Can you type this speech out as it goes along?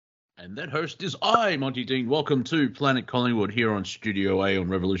And that host is I, Monty Dean. Welcome to Planet Collingwood here on Studio A on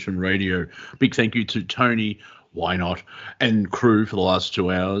Revolution Radio. Big thank you to Tony, Why Not, and crew for the last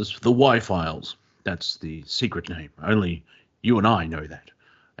 2 hours. The Y-Files, that's the secret name. Only you and I know that.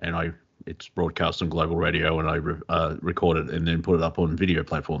 And it's broadcast on Global Radio, and I record it and then put it up on video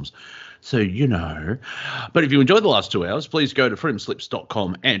platforms. So you know. But if you enjoyed the last 2 hours, please go to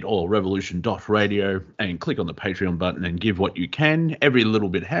freedomslips.com and or revolution.radio and click on the Patreon button and give what you can. Every little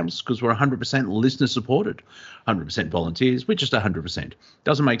bit helps because we're 100% listener supported, 100% volunteers. We're just 100%.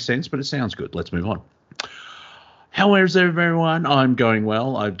 Doesn't make sense, but it sounds good. Let's move on. How is everyone? I'm going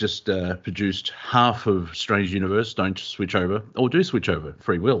well. I've just produced half of Strange Universe. Don't switch over, or do switch over.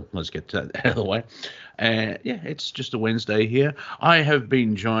 Free will. Let's get that out of the way. Yeah, it's just a Wednesday here. I have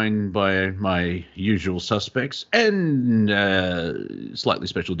been joined by my usual suspects and slightly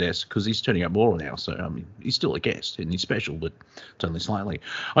special guest because he's turning up more now. So, I mean, he's still a guest and he's special, but it's only slightly.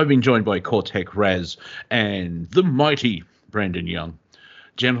 I've been joined by Cortec Raz and the mighty Brandon Young.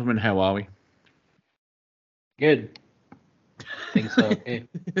 Gentlemen, how are we? Good. I think so. Okay.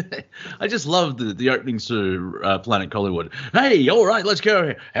 I just love the openings to Planet Collingwood. Hey, all right, let's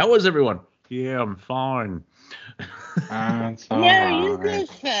go. How was everyone? Yeah, I'm fine. It's No, all you go right.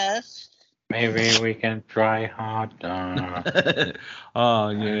 first. Maybe we can try harder. Oh,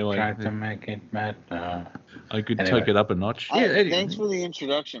 yeah. Try to make it better. I could Anyway. take it up a notch. Yeah, anyway. Thanks for the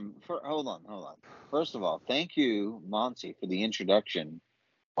introduction. Hold on. First of all, thank you, Monty, for the introduction.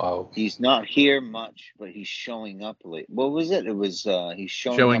 Wow. He's not here much, but he's showing up late. What was it? It was he's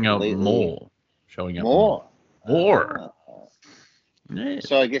showing up lately. more. Showing up More. more. Yeah.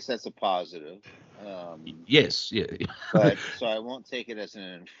 So I guess that's a positive. Yes, yeah. But so I won't take it as an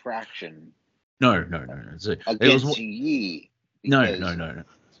infraction No. against ye. No. because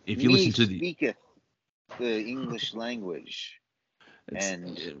If you me listen to the speaketh the English language.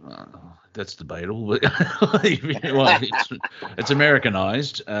 that's debatable, but well, it's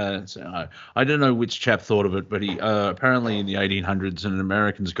Americanized. So I don't know which chap thought of it, but he apparently in the 1800s, an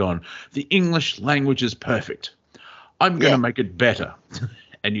American's gone, the English language is perfect. I'm going to make it better.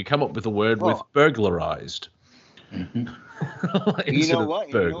 And you come up with a word with burglarized. Mm-hmm. You know what?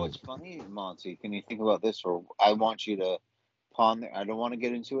 You know what's funny, Monty? Can you think about this? Or I want you to ponder. I don't want to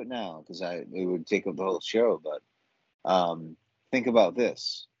get into it now because it would take up the whole show. But think about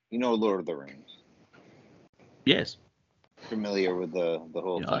this. You know, Lord of the Rings. Yes. Familiar with the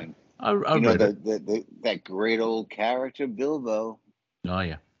whole thing. I you know read it. that great old character Bilbo. Oh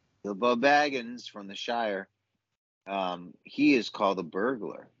yeah. Bilbo Baggins from the Shire. He is called a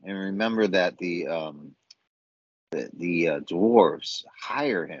burglar, and remember that the dwarves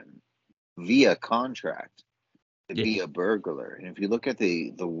hire him via contract to be a burglar. And if you look at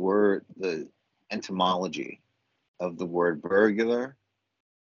the word, the etymology of the word burglar,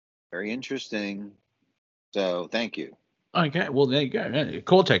 very interesting. So thank you. Okay, well there you go.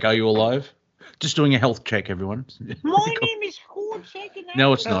 Cortec, are you alive? Just doing a health check, everyone. My name is Cortec.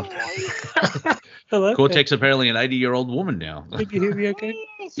 No, it's not. Hello. Cortec's apparently an 80-year-old woman now. Can you hear me okay?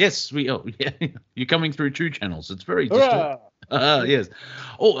 Yes, you're coming through 2 channels. It's very distant. Yes.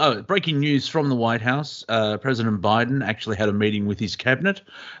 Breaking news from the White House. President Biden actually had a meeting with his cabinet,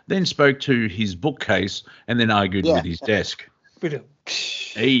 then spoke to his bookcase, and then argued with his desk.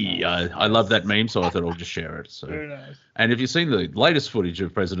 Hey, I love that meme, so I thought I'll just share it. So, very nice. And if you've seen the latest footage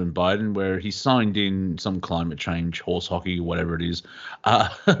of President Biden, where he signed in some climate change, horse hockey, whatever it is,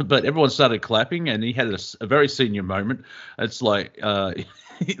 but everyone started clapping, and he had a very senior moment. It's like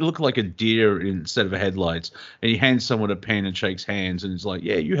he looked like a deer instead of a headlights, and he hands someone a pen and shakes hands, and it's like,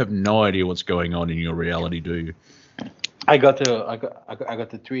 yeah, you have no idea what's going on in your reality, do you? I got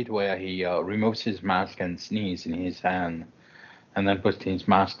the tweet where he removes his mask and sneezes in his hand, and then puts his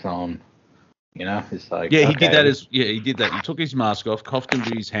mask on. You know, it's like he did that he did that. He took his mask off, coughed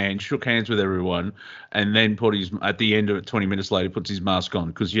into his hand, shook hands with everyone, and then at the end of it, 20 minutes later, puts his mask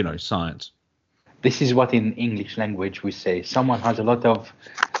on because science. This is what in English language we say. Someone has a lot of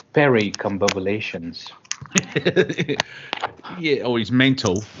pericombobulations. Yeah, or he's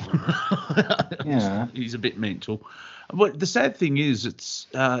mental. Yeah, he's a bit mental. But the sad thing is,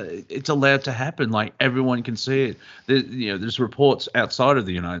 it's allowed to happen. Like everyone can see it. There's reports outside of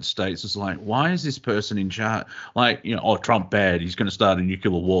the United States. It's like, why is this person in charge? Like, Trump bad. He's going to start a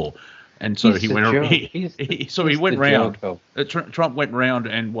nuclear war. And so he went round. Trump went round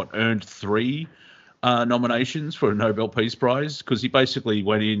and earned 3 nominations for a Nobel Peace Prize because he basically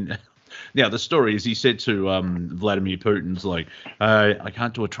went in. Now the story is he said to Vladimir Putin's like, I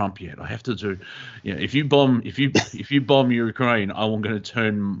can't do a Trump yet. I have to do, if you bomb Ukraine, I'm going to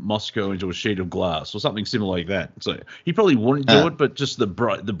turn Moscow into a sheet of glass or something similar like that. So he probably wouldn't do it, but just the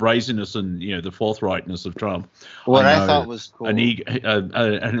brazenness and the forthrightness of Trump. What I thought was cool.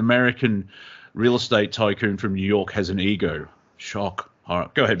 An American real estate tycoon from New York has an ego. Shock. All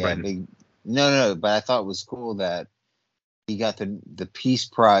right, go ahead, Brandon. No, but I thought it was cool that he got the peace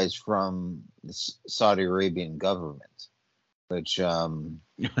prize from the Saudi Arabian government, which well,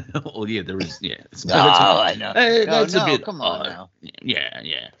 yeah, there is, yeah. I know. That's a bit. Come on now.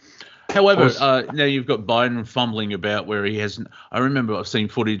 Yeah. However, now you've got Biden fumbling about where he hasn't. I remember I've seen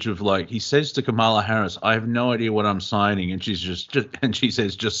footage of he says to Kamala Harris, "I have no idea what I'm signing," and she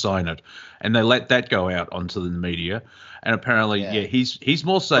says, "Just sign it," and they let that go out onto the media. And apparently, he's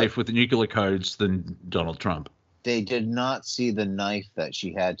more safe with the nuclear codes than Donald Trump. They did not see the knife that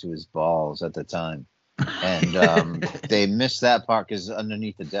she had to his balls at the time, and they missed that part because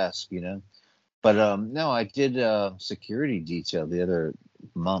underneath the desk, But no, I did a security detail the other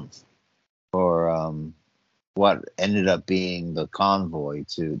month for what ended up being the convoy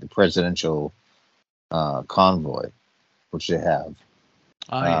to the presidential convoy, which they have.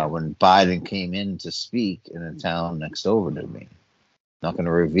 When Biden came in to speak in a town next over to me. Not going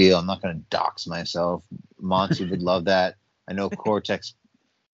to reveal. I'm not going to dox myself. Monty would love that. I know Cortex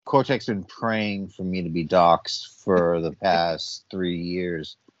been praying for me to be doxed for the past 3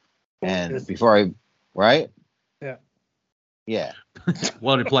 years. And before I, right? Yeah.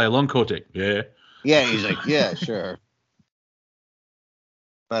 Why don't you play along, Cortex? Yeah. Yeah, he's like, yeah, sure.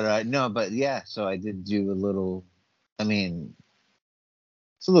 But so I did do a little,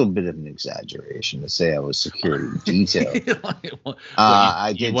 it's a little bit of an exaggeration to say I was security detail.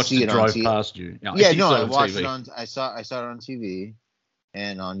 I did see it on TV. Past you. No, I watched it on. I saw it on TV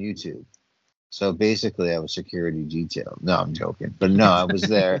and on YouTube. So basically, I was security detail. No, I'm joking, but no, I was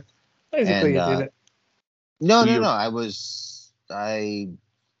there. Basically, you did it. No. I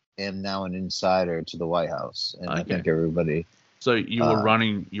am now an insider to the White House, and I think everybody. So you were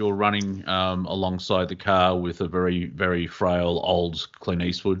running alongside the car with a very, very frail old Clint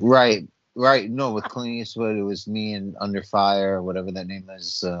Eastwood. Right. No, with Clint Eastwood, it was me and Under Fire, whatever that name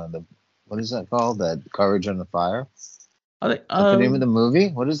is. What is that called? That Courage Under Fire. I think the name of the movie.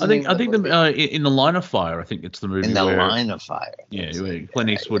 What is the name? I think In the Line of Fire. I think it's the movie. In the Line of Fire. Yeah, where Clint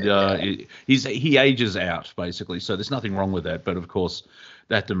Eastwood. He ages out basically, so there's nothing wrong with that. But of course,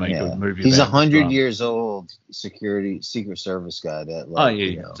 they had to make a movie. He's 100 years old. Secret Service guy.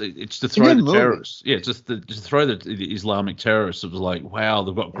 It's to throw the terrorists. Yeah, just to throw the Islamic terrorists. It was like, wow,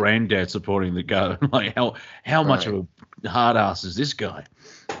 they've got granddad supporting the guy. Like, how much of a hard ass is this guy?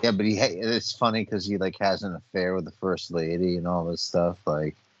 Yeah, but it's funny because he has an affair with the first lady and all this stuff.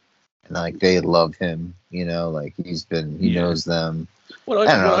 And they love him. He knows them. Well, I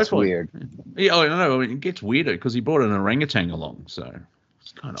don't know. It's weird. Yeah, I know. It gets weirder because he brought an orangutan along. So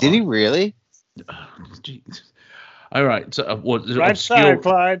it's kind of. Did he really? All right. So right side,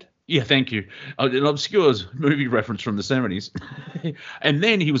 Clyde. Yeah, thank you. An obscure movie reference from the 70s. And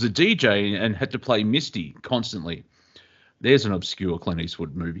then he was a DJ and had to play Misty constantly. There's an obscure Clint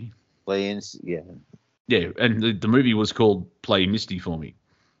Eastwood movie. Yeah, and the movie was called Play Misty for Me.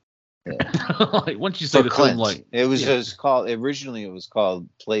 Yeah. Once you see the Clint. film, it was just called. Originally, it was called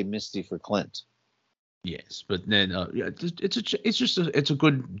Play Misty for Clint. Yes, but then it's a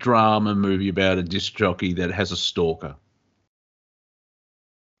good drama movie about a disc jockey that has a stalker.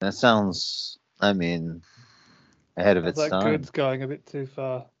 That sounds, ahead of its time. That Good's going a bit too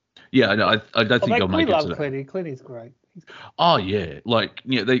far. Yeah, no, I don't think I'll make it to that. Clinty. Clinty's great. Oh yeah,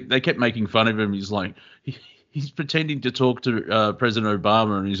 they kept making fun of him. He's like he's pretending to talk to President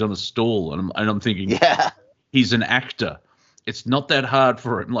Obama and he's on a stool, and I'm thinking, he's an actor. It's not that hard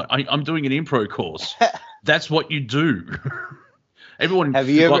for him. Like I'm doing an improv course. That's what you do. Everyone they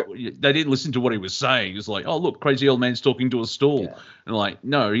didn't listen to what he was saying. It's like, oh look, crazy old man's talking to a stool, and like,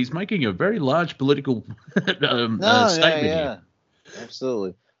 no, he's making a very large political statement here.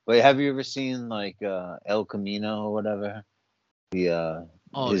 Absolutely. Wait, have you ever seen El Camino or whatever?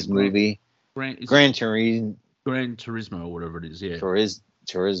 His movie? Gran Turismo. Gran Turismo or whatever it is, yeah.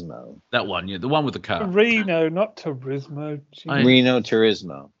 Turismo. That one, yeah, the one with the car. Reno, not Turismo. Reno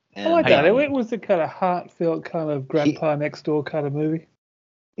Turismo. And I like that. It was the kind of heartfelt, kind of grandpa next door kind of movie.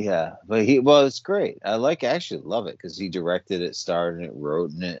 Yeah, but it's great. I actually love it because he directed it, starred in it,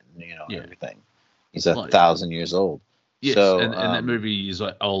 wrote in it, and everything. He's 1,000 years old. Yes, So, and that movie is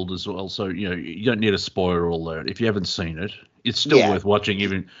old as well, so you don't need a spoiler alert. If you haven't seen it, it's still worth watching.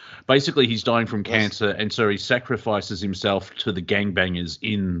 Even basically, he's dying from cancer, and so he sacrifices himself to the gangbangers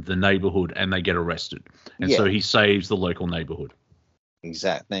in the neighborhood, and they get arrested, and so he saves the local neighborhood.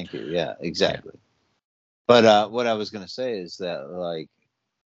 Exact. Thank you. Yeah, exactly. But what I was gonna say is that, like,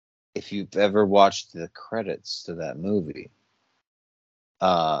 if you've ever watched the credits to that movie,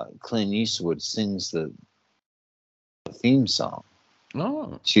 Clint Eastwood sings the theme song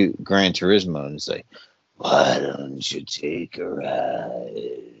to Gran Turismo, and it's like, "Why don't you take a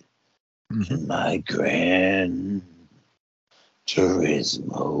ride in my Gran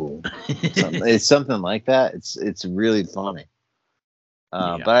Turismo?" It's something like that. It's really funny.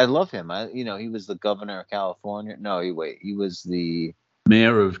 But I love him. He was the governor of California. No, he was the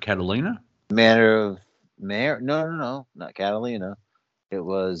mayor of Catalina. Mayor? No, not Catalina. It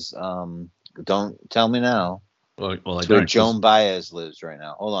was don't tell me now. Well, it's where Joan Baez lives right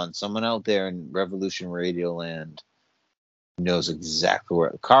now. Hold on, someone out there in Revolution Radio Land knows exactly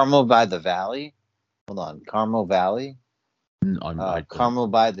where. Carmel by the Valley. Hold on, Carmel Valley. Carmel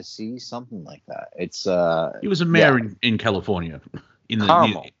by the Sea, something like that. It's he was a mayor in California. In the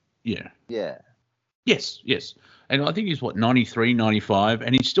Carmel. Yeah. Yes. And I think he's 93, 95,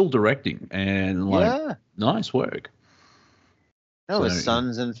 and he's still directing. And nice work. No, his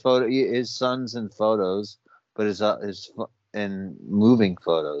sons and photos, but his and moving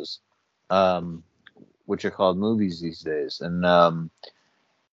photos, which are called movies these days, and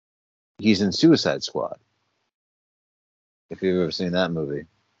he's in Suicide Squad. If you've ever seen that movie.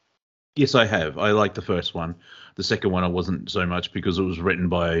 Yes, I have. I like the first one. The second one I wasn't so much because it was written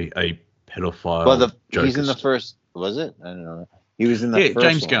by a pedophile. Well, he's in the first. Was it? I don't know. He was in the first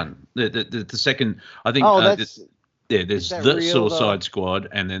James one. Gunn. The second, I think. That's. There's the Suicide Squad,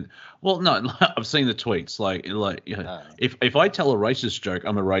 and then, no, I've seen the tweets. If I tell a racist joke,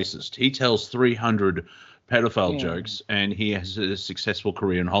 I'm a racist. He tells 300 pedophile jokes, and he has a successful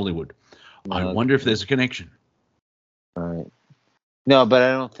career in Hollywood. I wonder if there's a connection. All right. No, but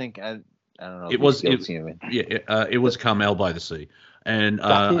I don't think I don't know. It was Carmel by the Sea, and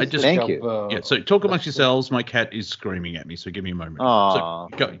I just thank you. So talk amongst yourselves. My cat is screaming at me, so give me a moment. So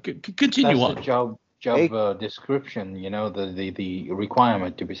continue on. That's the job description. The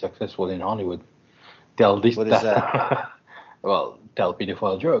requirement to be successful in Hollywood. Tell this. What is that? Well, tell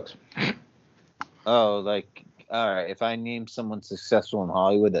pedophile jokes. Oh, all right. If I name someone successful in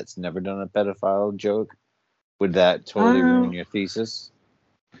Hollywood that's never done a pedophile joke, would that totally ruin your thesis?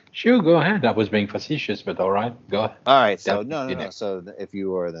 Sure, go ahead. I was being facetious, but all right, go ahead. All right, so no. So if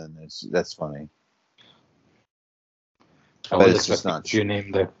you were, then that's funny. But it's just not true. Your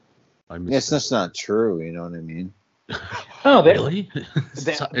name there. It's just not true. You know what I mean? Oh, really?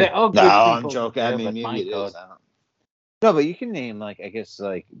 They're all good no, people. I'm joking. I mean, maybe it is. No, but you can name I guess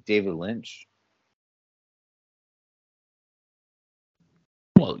David Lynch.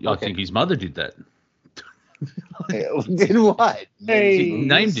 Well, I think his mother did that. Did what? He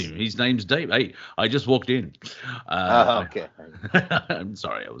named him. His name's Dave. Hey, I just walked in. Okay. I'm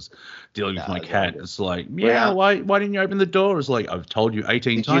sorry. I was dealing with my cat. It's like, why didn't you open the door? It's like, I've told you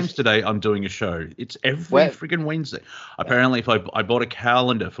 18 times today I'm doing a show. It's every freaking Wednesday. Apparently, if I bought a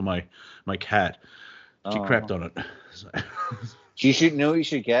calendar for my cat, she crapped on it. So. You should know you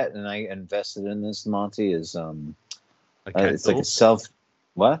should get, and I invested in this, Monty, is it's door? Like a self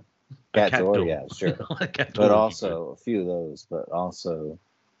what? Cat door, yeah, sure. Cat but also a few of those, but also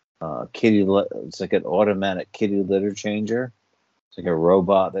kitty. It's like an automatic kitty litter changer. It's like a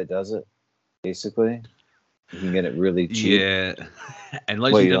robot that does it. Basically, you can get it really cheap. Yeah, and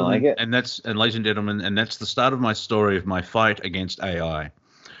ladies and gentlemen, and that's the start of my story of my fight against AI.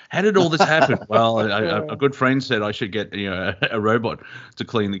 How did all this happen? Well, a good friend said I should get a robot to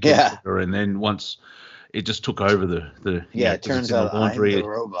clean the kitty litter, and then once it just took over the it turns out laundry. I'm the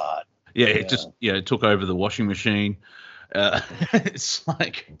robot. Yeah, it just it took over the washing machine. It's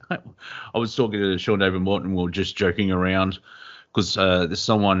like I was talking to Sean David Morton. We were just joking around because there's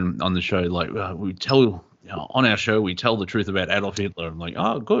someone on the show we tell on our show we tell the truth about Adolf Hitler. I'm like,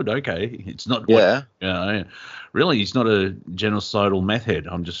 oh, good, okay. It's not really he's not a genocidal meth head.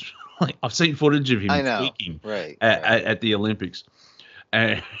 I'm just I've seen footage of him tweaking at the Olympics,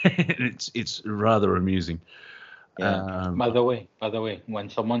 and it's rather amusing. Yeah. By the way, when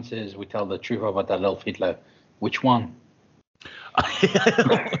someone says we tell the truth about Adolf Hitler, which one? what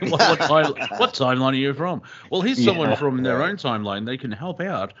timeline are you from? Well, here's someone from their own timeline. They can help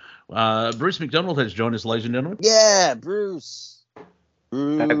out. Bruce McDonald has joined us, ladies and gentlemen. Yeah, Bruce.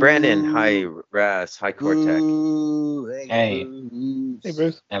 Hi, Brandon. Hi, Ras. Hi, Cortec. Hey,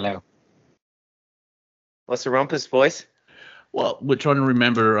 Bruce. Hello. What's the rumpus, boys? Well, we're trying to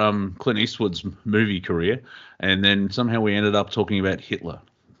remember Clint Eastwood's movie career, and then somehow we ended up talking about Hitler.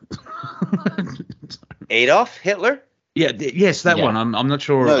 Adolf Hitler? Yes, that Yeah. one. I'm not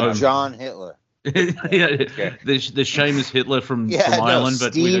sure. No, John Hitler. Yeah, Okay. the Seamus Hitler from Yeah, no, Ireland,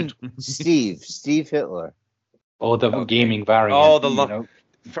 but we Steve, don't. Steve Hitler. Or the Okay. gaming variant. Oh, the you lo- know.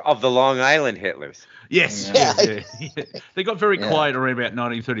 Of the Long Island Hitlers. Yes, Yeah. yeah. They got very Yeah. quiet around about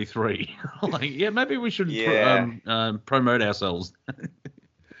 1933. Like, yeah, maybe we should Yeah. promote ourselves.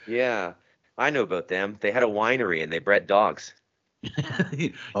 Yeah, I know about them. They had a winery and they bred dogs.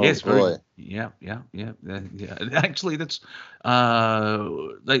 Oh, Yes, very. boy. Yeah. Actually, that's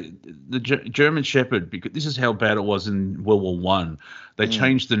the German Shepherd. Because this is how bad it was in World War One. They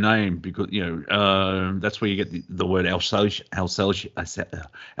changed the name because that's where you get the word Alsatian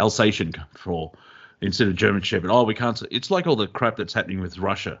for instead of German Shepherd. Oh, we can't. It's like all the crap that's happening with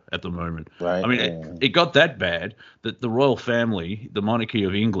Russia at the moment. Right. I mean, it got that bad that the royal family, the monarchy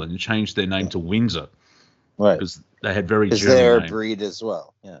of England, changed their name to Windsor right. because they had very Because German they're a names. breed as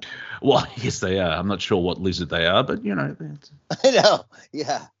well. Yeah. Well, yes, they are. I'm not sure what lizard they are, but it's, I know.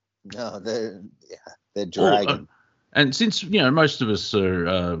 Yeah. No, they're dragon. and since most of us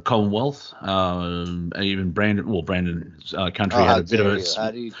are Commonwealth, and even Brandon's country had a bit of a. How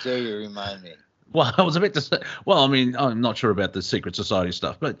do you dare you remind me? Well, I was about to say. Well, I mean, I'm not sure about the secret society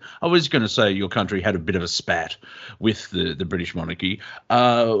stuff, but I was going to say your country had a bit of a spat with the British monarchy.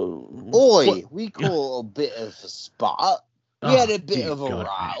 Oi, we call a bit of a spot. We Oh, had a bit dear of a God.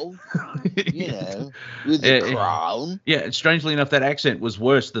 row, with the crown. Yeah, strangely enough, that accent was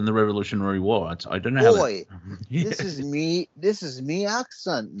worse than the Revolutionary War. I don't know how. Boy, Yeah. this is me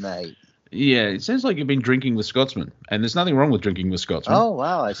accent, mate. Yeah, it sounds like you've been drinking with Scotsmen, and there's nothing wrong with drinking with Scotsmen. Oh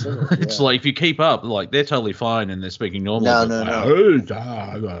wow, I should have. It's like if you keep up, like they're totally fine and they're speaking normal.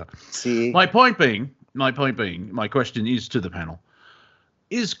 No. See, My point being, my question is to the panel: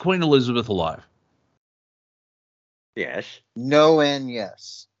 is Queen Elizabeth alive? Yes. no and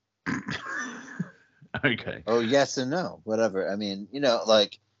yes. Okay. Oh, yes and no, whatever. I mean,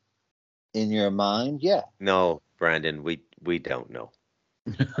 like in your mind, yeah. No, Brandon, we don't know.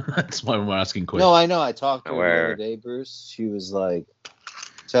 That's why we're asking questions. No, I know. I talked to her the Where- other day, Bruce. She was like,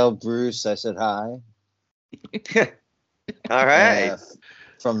 "Tell Bruce I said hi." All right.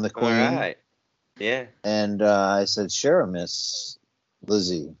 From the All Queen. right. Yeah. And I said, "Sure, Miss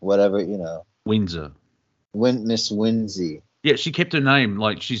Lizzie, whatever, Windsor. Miss Winsey." Yeah, she kept her name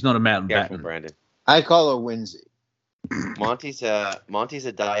like she's not a mountain Careful, batten. Brandon. I call her Winsey. Monty's a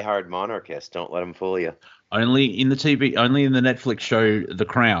diehard monarchist. Don't let him fool you. Only in the Netflix show The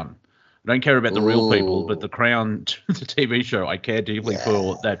Crown. I don't care about the real people, but The Crown, the TV show, I care deeply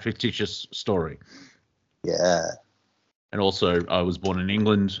for that fictitious story. Yeah. And also, I was born in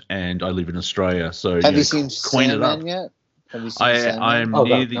England and I live in Australia, so Have you seen Queen it up. Sandman yet? Have you seen I Sandman? am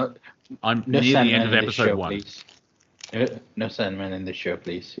near the I'm No near the Sandman end of in this episode show, 1. please. No Sandman in this show,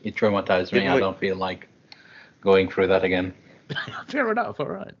 please. It traumatized me. Didn't I we- don't feel like going through that again. Fair enough. All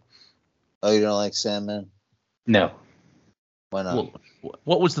right. Oh, you don't like Sandman? No. Why not? Well,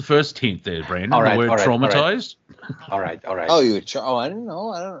 what was the first hint there, Brandon? All right, the word all right, all right. traumatized? All right. Oh, you were I didn't know.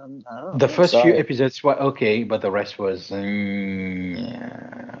 I don't know. The first Sorry. few episodes were okay, but the rest was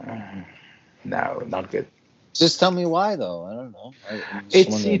no, not good. Just tell me why, though. I don't know. I'm just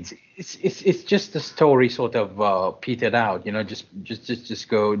wondering. It's just the story sort of petered out, just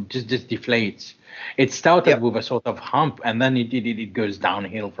deflates. It started with a sort of hump, and then it goes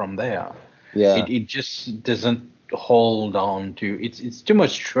downhill from there. Yeah. It just doesn't hold on to it's too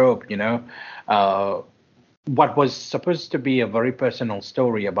much trope, what was supposed to be a very personal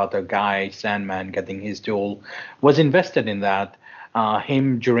story about a guy, Sandman, getting his tool, was invested in that.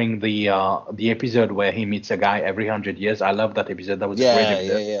 Him during the episode where he meets a guy every 100 years. I love that episode. That was a great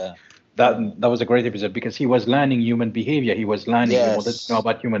episode. Yeah. That was a great episode because he was learning human behavior. He was learning. He wanted to know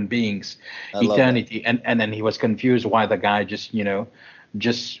about human beings, I love eternity, and then he was confused why the guy just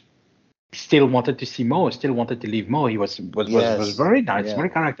still wanted to see more, still wanted to live more. He was very nice, very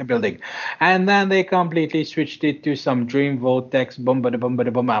character building. And then they completely switched it to some dream vortex, boom, bada, boom,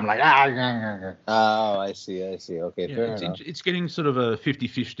 bada, boom. I'm like, Oh, I see. Okay, Yeah, fair enough. it's getting sort of a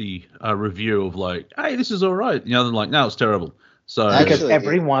 50-50 review of like, hey, this is all right. The other like, no, it's terrible. So because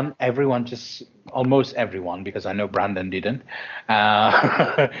Actually, everyone just almost everyone, because I know Brandon didn't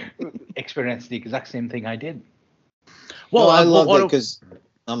experience the exact same thing I did. Well, I love what it because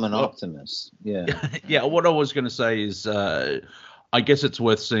I'm an optimist. Yeah. yeah, what I was going to say is, I guess it's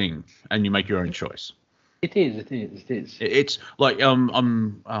worth seeing, and you make your own choice. It is. It is. It is. It's like oh,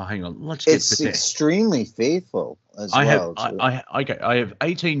 hang on, let's get It's to that. extremely faithful as I well. I have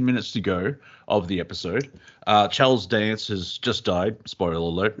 18 minutes to go of the episode. Charles Dance has just died. Spoiler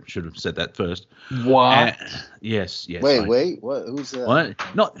alert. Should have said that first. What? Yes. Wait. What? Who's that? What?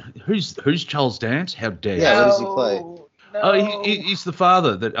 Not who's Charles Dance? How dare you? Yeah, what does he play? No. Oh, he's the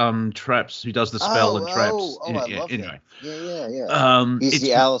father that traps, who does the spell and traps. I love anyway. him. Yeah. He's it's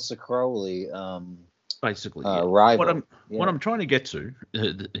the Alistair Crowley basically rival. What I'm trying to get to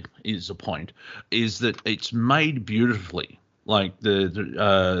is a point, is that it's made beautifully. Like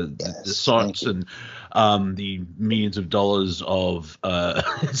the sights and the millions of dollars of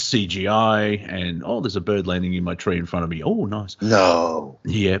CGI, and there's a bird landing in my tree in front of me. Oh, nice. No.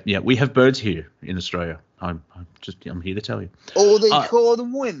 Yeah, we have birds here in Australia. I'm here to tell you. Oh, they call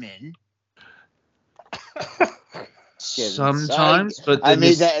them women. Sometimes, but I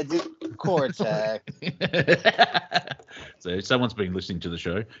made that Cortac. So someone's been listening to the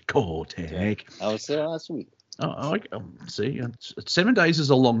show. Cortac. I was there last week. See, 7 days is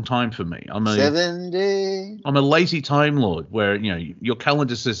a long time for me. 7 days. I'm a lazy time lord, where your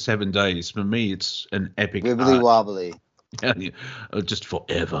calendar says 7 days. For me, it's an epic. Wibbly wobbly. Just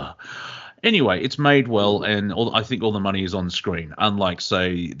forever. Anyway, it's made well, and I think all the money is on screen. Unlike,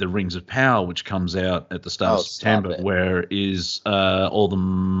 say, the Rings of Power, which comes out at the start of September, where all the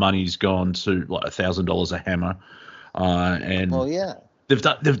money's gone to like $1,000 a hammer. They've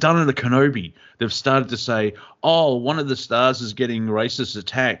done it at Kenobi. They've started to say, one of the stars is getting racist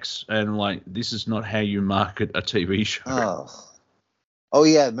attacks, and like, this is not how you market a TV show. Oh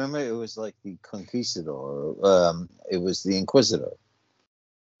yeah, remember it was like the Conquistador. It was the Inquisitor.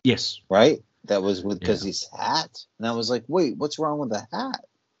 Yes. Right? That was because his hat. And I was like, wait, what's wrong with the hat?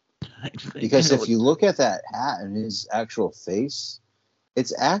 Because if you look at that hat and his actual face,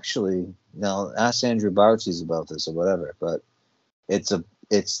 it's actually, now ask Andrew Barthes about this or whatever, but it's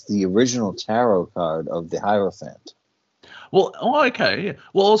the original tarot card of the Hierophant. Well, okay. Yeah.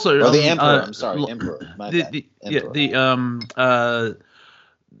 Well, also, the Emperor. I'm sorry, Emperor. My bad. Emperor.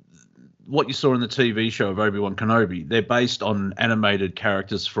 What you saw in the TV show of Obi-Wan Kenobi, they're based on animated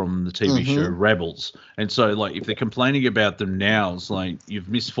characters from the TV show Rebels. And so, like, if they're complaining about them now, it's like, you've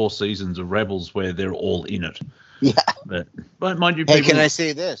missed 4 seasons of Rebels where they're all in it. Yeah. But mind you, hey, can I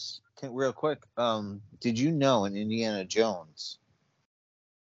say this real quick? Did you know in Indiana Jones,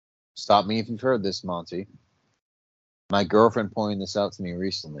 stop me if you've heard this, Monty, my girlfriend pointed this out to me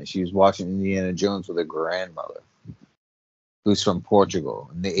recently. She was watching Indiana Jones with her grandmother, who's from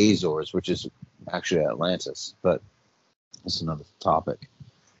Portugal, in the Azores, which is actually Atlantis, but that's another topic.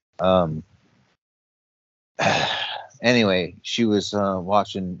 Anyway, she was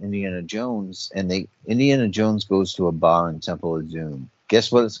watching Indiana Jones, and Indiana Jones goes to a bar in Temple of Doom.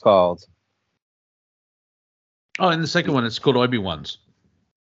 Guess what it's called? Oh, and the second one, it's called Obi-Wan's.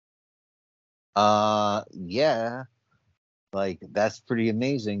 Yeah. Like, that's pretty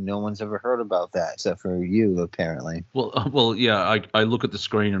amazing. No one's ever heard about that except for you, apparently. Well, yeah. I look at the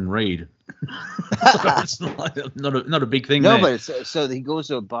screen and read. So it's not a big thing. No, there. but so he goes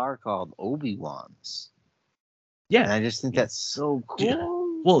to a bar called Obi-Wan's. Yeah, and I just think that's so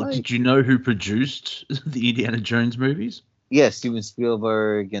cool. Did you know who produced the Indiana Jones movies? Yeah, Steven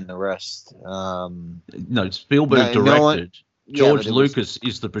Spielberg and the rest. No, Spielberg directed. George Lucas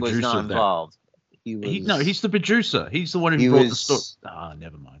is the producer was not of that. Involved. He's the producer. He's the one who brought the story.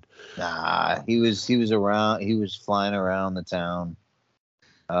 Never mind. Nah, he was around. He was flying around the town.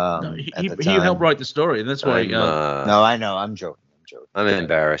 He helped write the story, and that's why. No, I know. I'm joking. I'm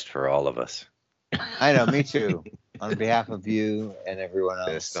embarrassed for all of us. I know. Me too. On behalf of you and everyone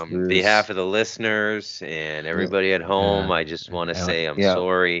else. On behalf of the listeners and everybody at home, I just want to say I'm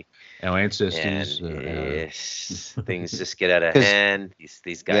sorry. Our ancestors. Things just get out of hand.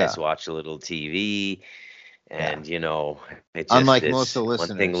 These guys watch a little TV, and it just, unlike most of the listeners,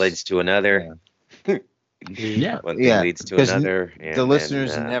 one thing leads to another. One thing leads to another. The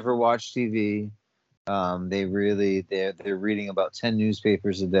listeners never watch TV. They're reading about 10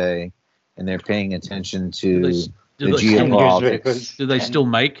 newspapers a day, and they're paying attention to the geopolitics. Do they still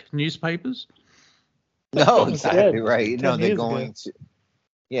make newspapers? No, exactly right. No, they're going to.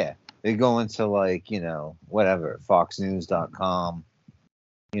 Yeah. They go into whatever, foxnews.com,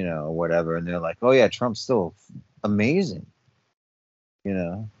 whatever. And they're like, oh yeah, Trump's still amazing,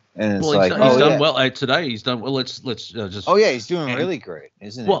 and it's he's done well today. He's done well. Let's just. Oh yeah, he's doing really great,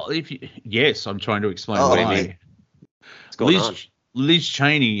 isn't he? Well, yes, I'm trying to explain what I mean. What's going on? Liz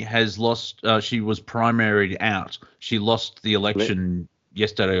Cheney has lost. She was primaried out. She lost the election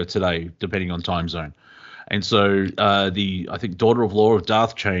yesterday or today, depending on time zone. And so I think daughter-in-law of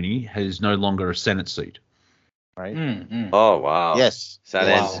Darth Cheney is no longer a Senate seat. right? Oh, wow. Yes. So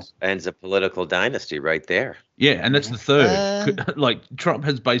that Wow. ends a political dynasty right there. Yeah, and that's the third. Like Trump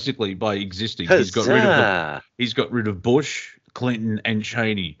has basically, by existing, he's got rid of Bush, Clinton, and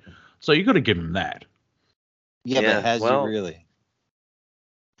Cheney. So you got to give him that. Yeah, but has he really?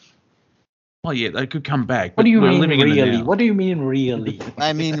 Oh yeah, they could come back. What do you mean living really? What do you mean really?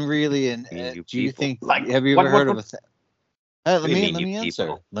 I mean really, and do you think? Like, have you ever heard of a? Let do you me mean, you answer.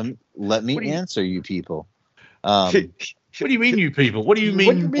 people? Let me answer, you people. What do you mean, you people? What do you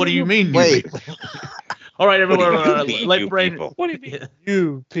mean? What do you mean, Wait. you people? All right, everyone. Let Brandon. What do you mean,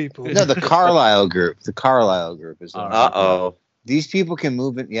 you people? No, the Carlisle group. The Carlisle group is. These people can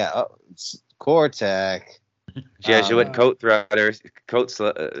move in. Yeah, Cortac. Jesuit throat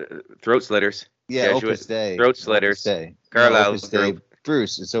slitters. Yeah, Jesuit Opus Dei. Throat slitters. Carlisle Opus Dei.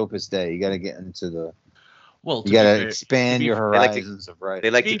 Bruce, it's Opus Dei. You got to get into the. Well, you got to expand your horizons of writing.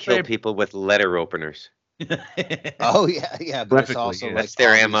 They like to kill people with letter openers. Oh yeah, but it's also that's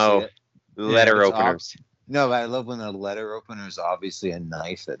their MO. Letter openers. No, but I love when a letter opener is obviously a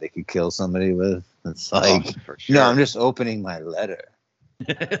knife that they could kill somebody with. It's like, for sure. No, I'm just opening my letter.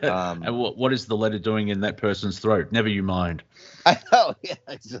 And what is the letter doing in that person's throat? Never you mind. I know. Yeah.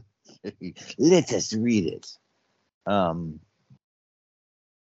 Let us read it.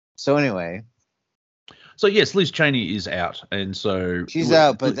 So anyway. So yes, Liz Cheney is out, and so she's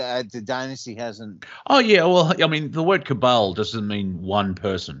out, but the dynasty hasn't. Oh yeah, well, I mean, the word cabal doesn't mean one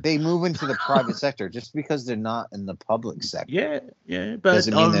person. They move into the private sector just because they're not in the public sector. Yeah, but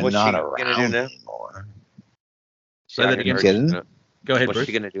doesn't mean they're not around anymore. So that again. Go ahead, What's Bruce.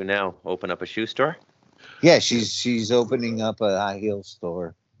 she gonna do now? Open up a shoe store? Yeah, she's opening up a high heel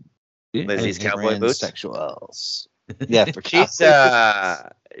store. Yeah. Lizzie's cowboy boots. Sexuals. Yeah, for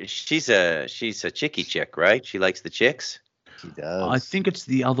she's a chicky chick, right? She likes the chicks. She does. I think it's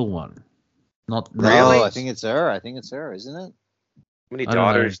the other one. Not really. No, I think it's her, isn't it? How many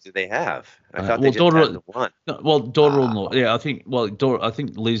daughters do they have? I thought they just had the one. Well, daughter-in-law. Yeah, I think. Well, I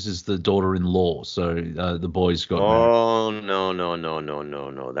think Liz is the daughter-in-law. So the boys got. Oh no!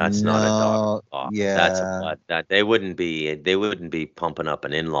 That's not a daughter-in-law. Yeah, that's a blood. That they wouldn't be pumping up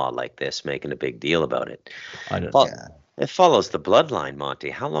an in-law like this, making a big deal about it. I don't. Well, it follows the bloodline, Monty.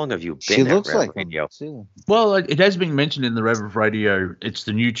 How long have you been at Rev Radio? Too. Well, it has been mentioned in the Rev Radio. It's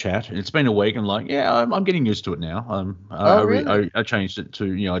the new chat. It's been a week, and I'm getting used to it now. Really? I changed it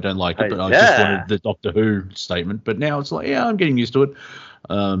to I don't like it, but I just wanted the Doctor Who statement. But now it's like I'm getting used to it.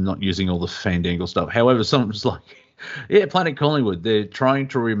 Not using all the fandangle stuff. However, someone's like, Planet Collingwood. They're trying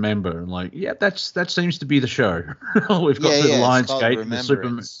to remember, and that seems to be the show. We've got the Lionsgate, the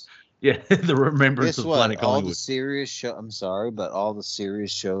Superman. Yeah, the remembrance of Planet Collingwood. All the serious show. I'm sorry, but all the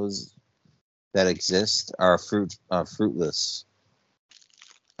serious shows that exist are fruitless.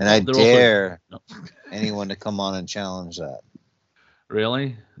 And I dare anyone to come on and challenge that.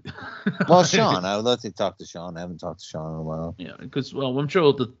 Really? Well, Sean, I would love to talk to Sean. I haven't talked to Sean in a while. Yeah, because I'm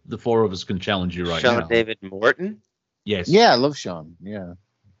sure the four of us can challenge you right now. Sean David Morton? Yes. Yeah, I love Sean. Yeah.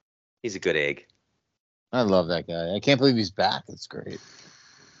 He's a good egg. I love that guy. I can't believe he's back. It's great.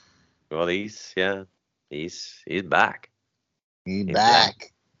 Well, he's back. He's back. He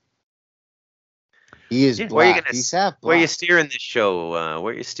is black. He's half black. Where you steering this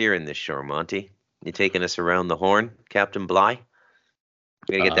show? Monty? You taking us around the horn, Captain Bligh?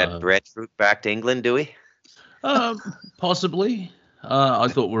 We gonna get that breadfruit back to England, do we? Possibly. I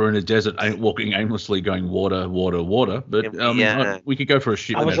thought we were in a desert, walking aimlessly, going water. But we could go for a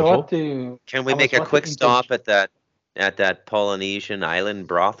ship metaphor. Can we make a quick stop at that Polynesian island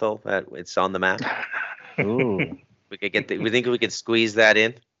brothel that it's on the map? Ooh. We could get. We think we could squeeze that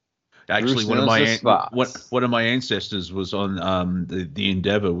in. Actually, one of my ancestors was on the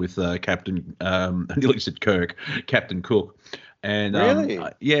Endeavour with Captain. I nearly said Kirk, Captain Cook. And really?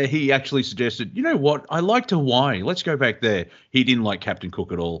 He actually suggested, you know what? I liked Hawaii. Let's go back there. He didn't like Captain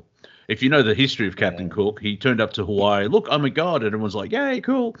Cook at all. If you know the history of Captain Cook, he turned up to Hawaii. Look, I'm a god, and everyone's like, "Yay,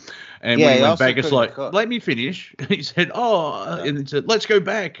 cool!" And when he went back, it's like, "Let me finish." He said, and he said, "Let's go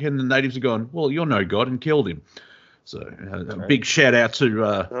back." And the natives are going, "Well, you're no god," and killed him. So, big shout out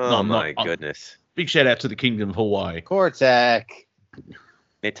to. Goodness! Big shout out to the Kingdom of Hawaii. Cortac.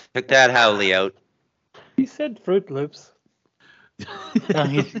 They took that Howley out. He said Fruit Loops. No,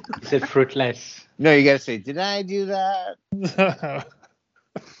 he said fruitless. No, you gotta say, did I do that?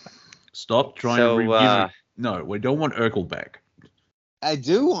 Stop trying to review. No, we don't want Urkel back. I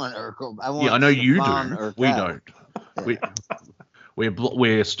do want Urkel. I know you do. Urkel. We don't.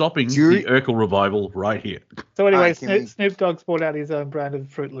 We're stopping the Urkel revival right here. So anyway, Snoop Dogg's brought out his own brand of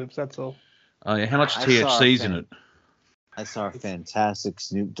Fruit Loops. That's all. How much THC's in it? I saw a fantastic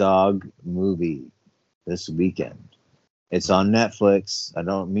Snoop Dogg movie this weekend. It's on Netflix. I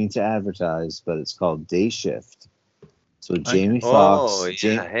don't mean to advertise, but it's called Day Shift. So Jamie Foxx. Oh,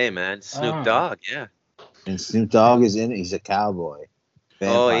 yeah. Hey, man. Snoop Dogg, yeah. And Snoop Dogg is in it. He's a cowboy. He's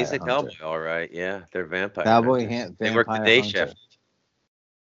a hunter. cowboy, all right. Yeah, they're vampire Cowboy hunters. They work the day shift.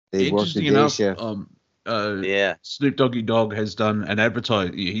 They work the day shift. Snoop Doggy Dogg has done an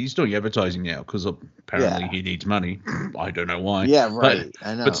advertise. He's doing advertising now because apparently he needs money. I don't know why. Yeah, right.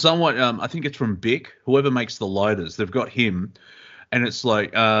 I know. But someone, I think it's from Bic, whoever makes the lighters. They've got him, and it's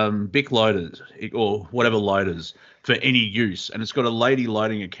like Bic lighters or whatever lighters for any use, and it's got a lady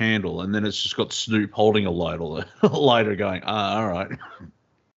lighting a candle, and then it's just got Snoop holding a lighter, going, all right.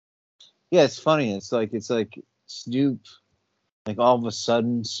 Yeah, it's funny. It's like Snoop. Like all of a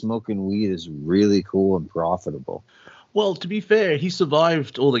sudden, smoking weed is really cool and profitable. Well, to be fair, he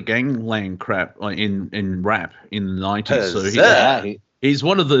survived all the gangland crap in rap in the 90s. So he's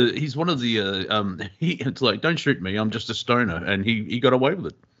one of the it's like, don't shoot me, I'm just a stoner, and he got away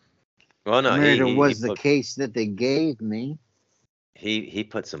with it. Well, no, murder was the case that they gave me. He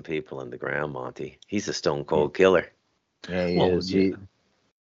put some people in the ground, Monty. He's a stone cold killer. Yeah, he is. Yeah.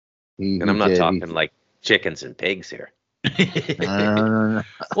 And I'm not talking like chickens and pigs here. No.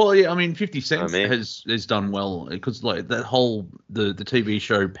 Well, yeah, I mean, 50 Cent has done well because like that whole the TV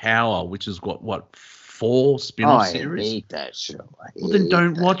show Power, which is what 4 spin-off series. I hate that show. Well, then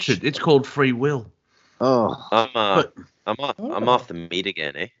don't watch it. It's called Free Will. Oh, I'm off the meat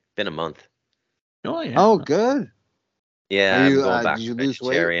again. Been a month. Oh yeah. Oh, good. Yeah, I'm going back did you to lose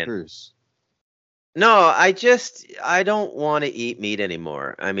vegetarian. weight, Bruce? No, I don't want to eat meat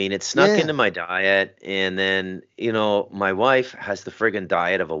anymore. I mean, it snuck into my diet, and then, my wife has the friggin'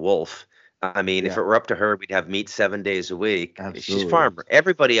 diet of a wolf. I mean, if it were up to her, we'd have meat 7 days a week. Absolutely. She's a farmer.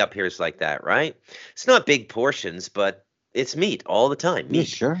 Everybody up here is like that, right? It's not big portions, but it's meat all the time. Meat.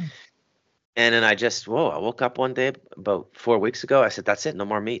 Yeah, sure. And then I woke up one day about 4 weeks ago. I said, that's it, no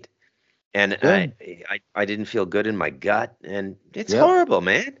more meat. And I didn't feel good in my gut, and it's horrible,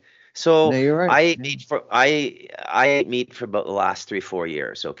 man. So no, you're right. I ate meat for about the last 3-4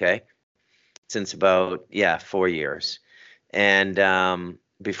 years, okay? Since about 4 years. And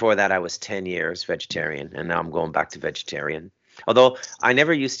before that I was 10 years vegetarian, and now I'm going back to vegetarian. Although I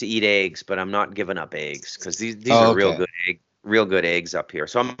never used to eat eggs, but I'm not giving up eggs because these are real good eggs up here.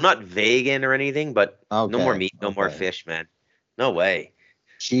 So I'm not vegan or anything, but no more meat, no more fish, man. No way.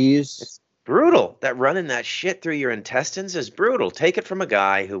 Cheese. It's brutal. That running that shit through your intestines is brutal. Take it from a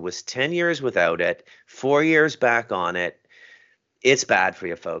guy who was 10 years without it, 4 years back on it. It's bad for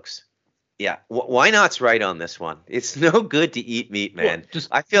you, folks. Yeah, why not's right on this one. It's no good to eat meat, man. Well,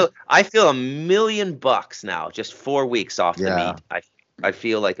 I feel $1 million now, just 4 weeks off the meat. I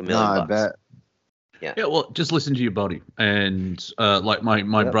feel like $1 million. I bet. Yeah, well, just listen to your body. And like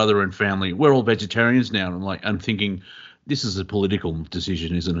my brother and family, we're all vegetarians now. And I'm thinking, this is a political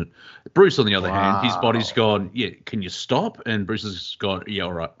decision, isn't it? Bruce, on the other hand, his body's gone, can you stop? And Bruce has gone, yeah,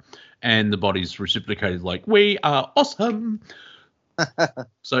 all right. And the body's reciprocated, like, we are awesome.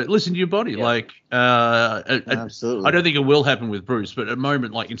 So listen to your body. Absolutely. I don't think it will happen with Bruce, but at the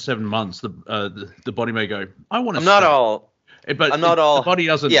moment, like in 7 months, the body may go, I want to I'm not all. But I'm not all. The body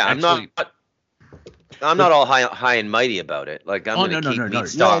doesn't actually. I'm not all high and mighty about it. Like I'm going to keep meat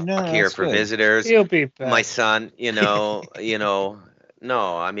stock here for visitors. He'll be back. My son, No,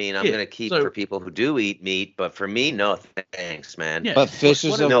 I mean I'm going to keep for people who do eat meat, but for me, no thanks, man. Yeah. But fish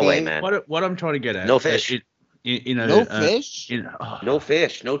is okay. No way, man. What I'm trying to get at. No fish. No fish. No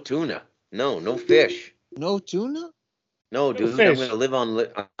fish. No tuna. No fish. No tuna. No, dude. Fish. I'm going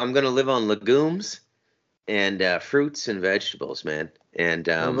to live on legumes and fruits and vegetables, man. And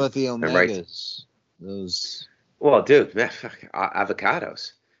what about the omegas? Those. Well, dude,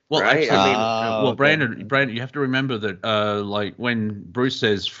 avocados. Well, right? actually, Brandon, you have to remember that, like when Bruce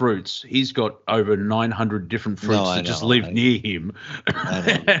says fruits, he's got over 900 different fruits that just live near him.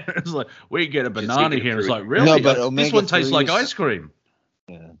 It's like we get a banana here. It's like, really? No, but this one tastes like ice cream.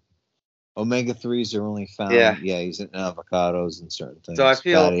 Yeah. Omega-3s are only found. Yeah, he's in avocados and certain things. So I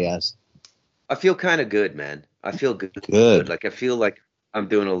feel kind of good, man. I feel good. Like I feel like I'm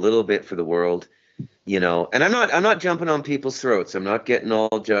doing a little bit for the world. And I'm not jumping on people's throats. I'm not getting all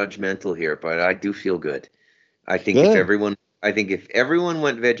judgmental here, but I do feel good. I think if everyone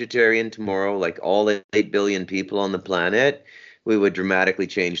went vegetarian tomorrow, like all 8 billion people on the planet, we would dramatically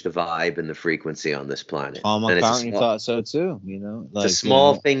change the vibe and the frequency on this planet. Paul McCartney thought so too. It's a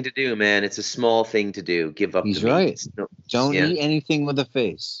small thing to do, man. It's a small thing to do. Give up. He's right. Don't eat anything with a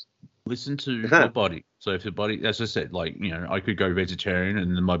face. Listen to your body. So if your body, as I said, like, I could go vegetarian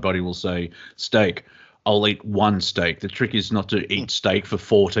and then my body will say steak. I'll eat one steak. The trick is not to eat steak for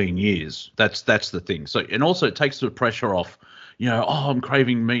 14 years. That's the thing. So, and also it takes the pressure off. I'm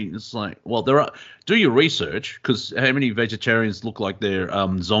craving meat. It's like, well, do your research, because how many vegetarians look like they're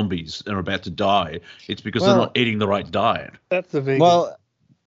zombies and are about to die? It's because they're not eating the right diet. That's the vegan. Well,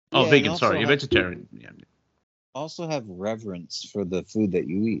 Vegan. Sorry, you're vegetarian. Yeah. Also have reverence for the food that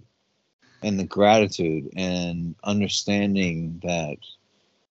you eat, and the gratitude and understanding that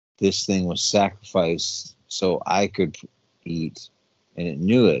this thing was sacrificed so I could eat, and it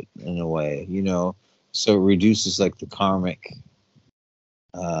knew it in a way, so it reduces like the karmic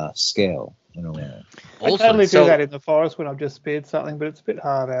scale in a way. I totally do that in the forest when I've just spared something, but it's a bit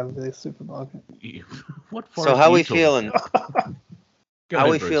hard out of the supermarket. What So forest how are we you talking feeling? about? Go How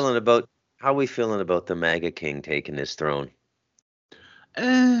ahead, we Bruce. feeling about how we feeling about the MAGA king taking his throne?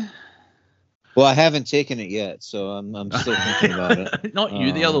 Well, I haven't taken it yet, so I'm still thinking about it. Not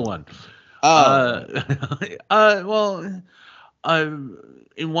you, the other one.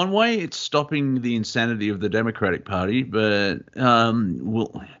 In one way, it's stopping the insanity of the Democratic Party, but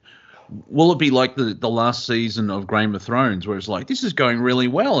will it be like the last season of Game of Thrones, where it's like, this is going really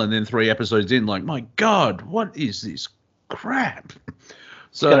well, and then 3 episodes in, like, my God, what is this crap?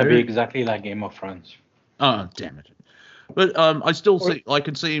 So It's going to be exactly like Game of Thrones. Oh, damn it. But I still see, I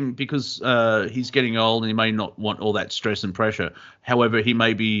can see him because he's getting old and he may not want all that stress and pressure. However, he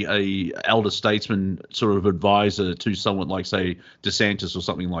may be a elder statesman sort of advisor to someone like, say, DeSantis or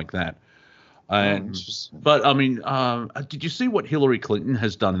something like that. But, I mean, did you see what Hillary Clinton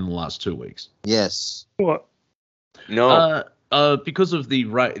has done in the last 2 weeks? Yes. What? No. Because of the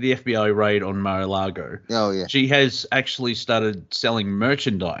FBI raid on Mar-a-Lago. Oh, yeah. She has actually started selling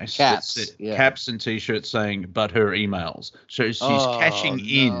merchandise. Caps and T-shirts saying, but her emails. So she's cashing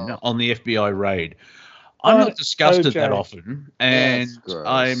in on the FBI raid. I'm not disgusted that often, and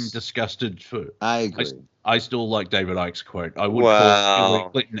I'm disgusted for... I agree. I still like David Icke's quote. I would call Hillary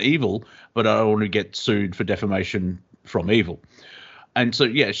Clinton evil, but I don't want to get sued for defamation from evil. And so,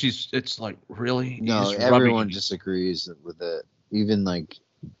 yeah, it's like, really? No, everyone disagrees with it. Even like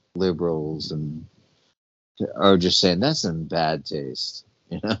liberals and are just saying that's in bad taste.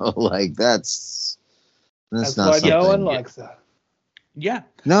 Like that's not something. No one likes that. Yeah.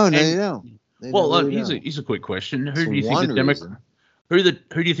 No, you don't. Here's a quick question. Who do you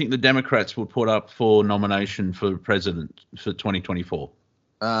think the Democrats would put up for nomination for president for 2024?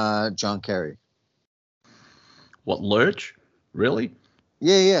 John Kerry. What, Lurch? Really?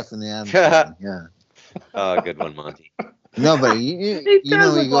 Yeah, from the Adams. Yeah. Oh, good one, Monty. No, but he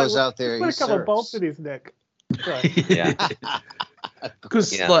goes out there. He's got a couple of bolts in his neck. Right. Yeah.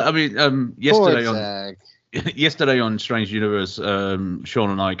 Because yesterday on Strange Universe,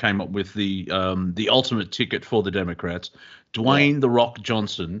 Sean and I came up with the ultimate ticket for the Democrats: Dwayne "The Rock"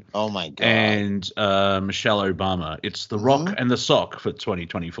 Johnson. Oh my God. And Michelle Obama. It's The Rock and the Sock for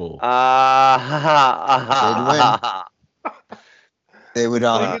 2024. They would.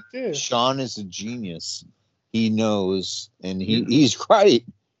 Sean is a genius. He knows, and he's right.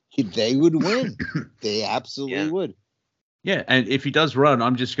 They would win. They absolutely would. Yeah, and if he does run,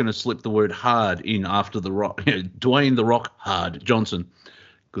 I'm just going to slip the word "hard" in after the Rock, Dwayne "The Rock" Hard Johnson,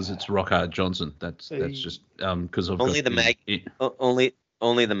 because it's Rock Hard Johnson. That's just because I've only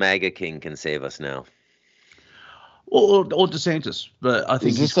only the MAGA king can save us now. Or DeSantis, but I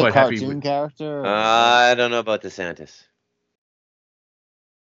think he's quite happy with character. I don't know about DeSantis.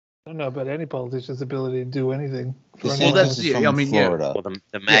 I don't know about any politician's ability to do anything. Well, that's Florida. Well,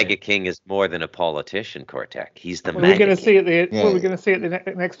 the MAGA king is more than a politician, Kortek. He's the What MAGA are we going to see king. what are we going to see at the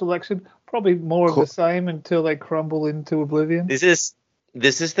next election? Probably more of the same until they crumble into oblivion. This is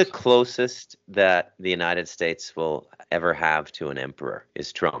the closest that the United States will ever have to an emperor.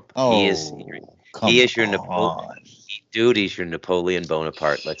 Is Trump? Oh, he is your Napoleon. He's your Napoleon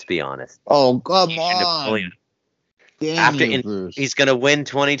Bonaparte. Let's be honest. Oh, come on. Napoleon. Bruce. He's going to win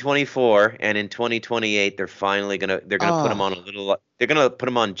 2024, and in 2028 they're put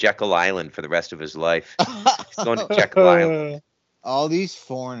him on Jekyll Island for the rest of his life. He's going to Jekyll Island. All these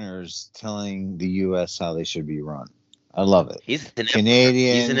foreigners telling the U.S. how they should be run. I love it. He's an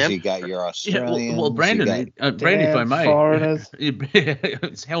Canadians. You got your Australians. Yeah, well, Brandon, if I may, foreigners.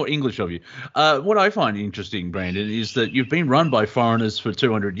 It's how English of you. What I find interesting, Brandon, is that you've been run by foreigners for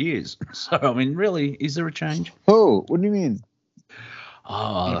 200 years. So, I mean, really, is there a change? Oh, what do you mean?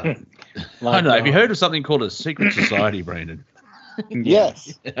 I don't know. Have you heard of something called a secret society, Brandon?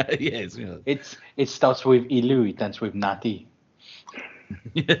 Yes. Yes. It starts with Ilu, it ends with Nati.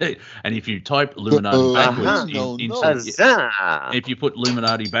 And if you type Illuminati backwards if you put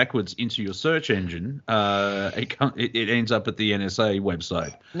Illuminati backwards into your search engine, it ends up at the NSA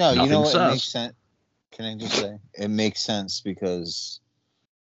website. No, Nothing you know what sus. makes sense? Can I just say it makes sense because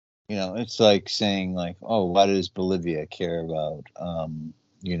it's like saying like, oh, why does Bolivia care about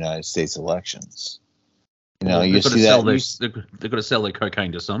United States elections? Well, you they've got to see sell that. they've got to sell their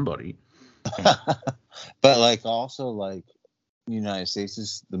cocaine to somebody. But like also like the United States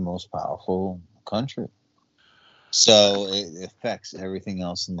is the most powerful country. So it affects everything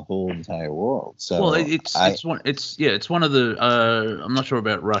else in the whole entire world. So Well, it's one of the I'm not sure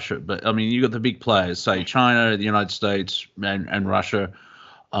about Russia, but I mean you got the big players, say China, the United States, and Russia.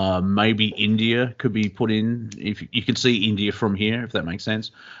 Maybe India could be put in. If you can see India from here, if that makes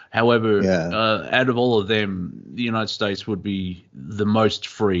sense. However, out of all of them, the United States would be the most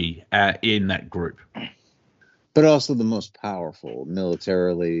free in that group. But also the most powerful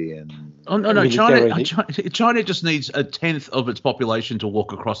militarily and. Oh no, China just needs a tenth of its population to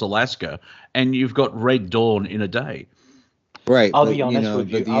walk across Alaska, and you've got Red Dawn in a day. Right. I'll be honest with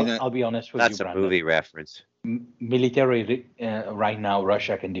you. I'll be honest with That's you. That's a movie reference. Military right now,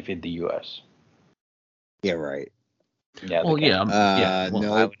 Russia can defeat the U.S. Yeah. Right. Yeah. Well, yeah.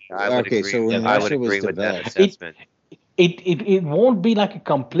 No. I would okay. agree. So when I would Russia was agree with that developed, assessment. It won't be like a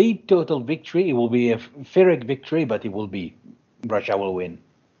complete total victory. It will be a Pyrrhic victory, but it will be Russia will win.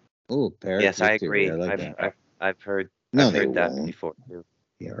 Oh, yes, I agree. I like that. I've heard that before too.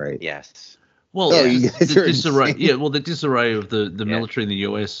 Yeah, right. Yes. Well, you guys the are disarray. insane. Yeah, well, the disarray of the military in the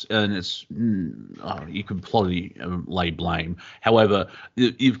US, and it's you could probably lay blame. However,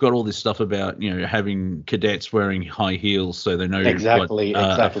 you've got all this stuff about having cadets wearing high heels so they know exactly.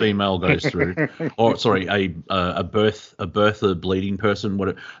 a female goes through, or sorry, a birther bleeding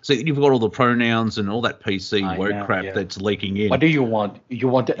person. So you've got all the pronouns and all that PC woke crap that's leaking in. What do you want? You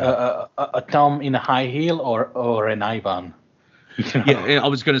want a Tom in a high heel or an Ivan? Yeah, I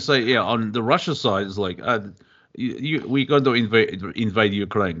was going to say, on the Russia side, it's like, we're going to invade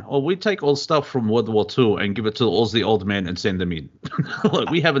Ukraine. Or we take all stuff from World War II and give it to all the old men and send them in. Look,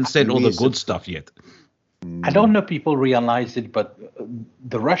 we haven't sent all the good stuff yet. I don't know if people realize it, but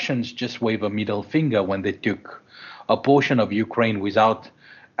the Russians just wave a middle finger when they took a portion of Ukraine without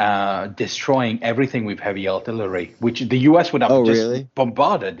destroying everything with heavy artillery, which the U.S. would have just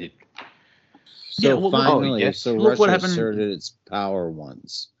bombarded it. So finally, look Russia asserted its power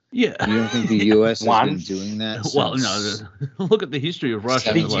once. Yeah. You don't think the U.S. has been doing that? Well, no. Look at the history of Russia.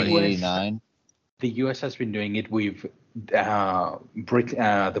 1789. The U.S. has been doing it with the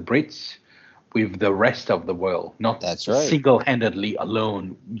Brits, with the rest of the world, not single-handedly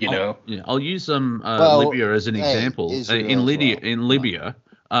alone. Yeah, I'll use Libya as an example. In Libya.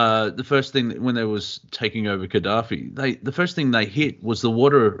 The first thing when they was taking over Gaddafi, the first thing they hit was the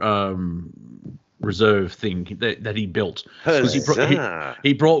water reserve thing that he built.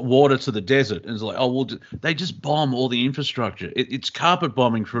 He brought water to the desert, and it's like, they just bomb all the infrastructure. It's carpet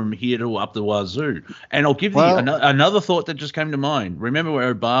bombing from here to up the wazoo. And I'll give you another thought that just came to mind. Remember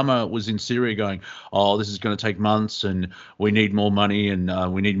where Obama was in Syria going, this is going to take months, and we need more money,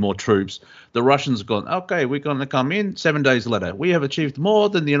 and we need more troops. The Russians have gone, okay, we're going to come in. 7 days later, we have achieved more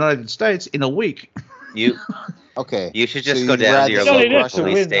than the United States in a week. You should just go down to your local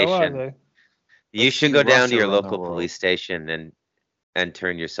police station. You should go down to your local police station and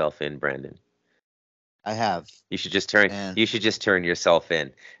turn yourself in, Brandon. I have. You should just turn yourself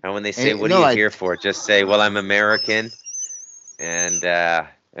in. And when they say, "What are you here for?" just say, "Well, I'm American, and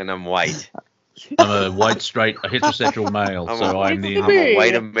I'm white." I'm a white, straight, heterosexual male, I'm a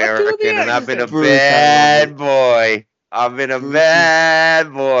white American, and I've been a bad boy. I've been a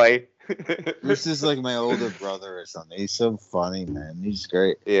bad boy. This is like my older brother or something. He's so funny, man. He's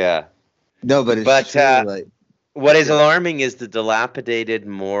great. Yeah. No, but it's true. What is alarming is the dilapidated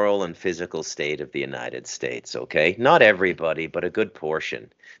moral and physical state of the United States, okay? Not everybody, but a good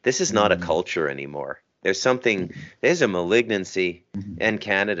portion. This is not a culture anymore. There's a malignancy in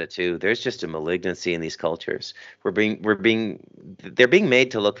Canada too. There's just a malignancy in these cultures. They're being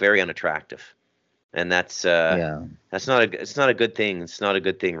made to look very unattractive. And that's not a good thing. It's not a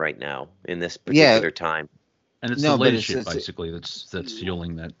good thing right now in this particular time. And it's the leadership basically that's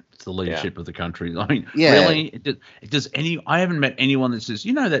fueling that. It's the leadership of the country. I mean, really, I haven't met anyone that says,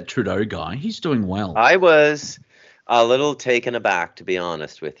 that Trudeau guy, he's doing well. I was a little taken aback, to be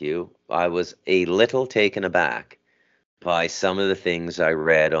honest with you. I was a little taken aback by some of the things I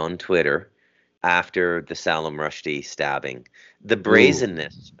read on Twitter after the Salman Rushdie stabbing. The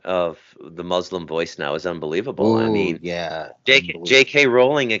brazenness of the Muslim Voice now is unbelievable. I mean, J.K.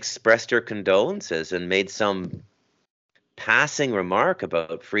 Rowling expressed her condolences and made some passing remark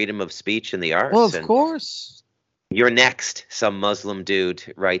about freedom of speech in the arts. Well, of course. You're next, some Muslim dude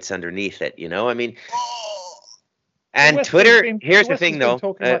writes underneath it, I mean, And West Twitter, Ham's been- here's the West thing has been though,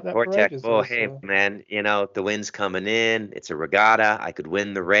 talking like that for Vortex. ages, Oh, though, hey, so- man, the wind's coming in. It's a regatta. I could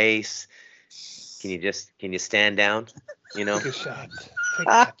win the race. Can you stand down? You know? Take a shot. Take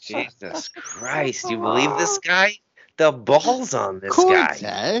that shot. Jesus Christ, you believe this guy? The balls on this guy.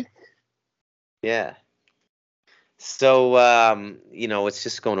 Cortex. Yeah. So, it's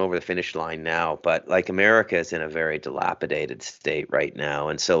just going over the finish line now. But like America is in a very dilapidated state right now,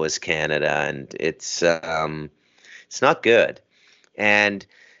 and so is Canada, and it's not good. And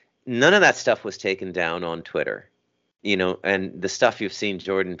none of that stuff was taken down on Twitter, and the stuff you've seen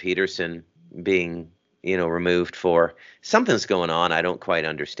Jordan Peterson being, removed for, something's going on. I don't quite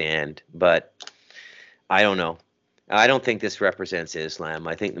understand, but I don't know. I don't think this represents Islam.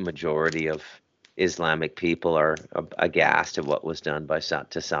 I think the majority of Islamic people are aghast at what was done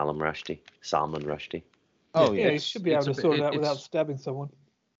to Salman Rushdie. Oh, Yeah, yeah. you should be able to sort it out without stabbing someone.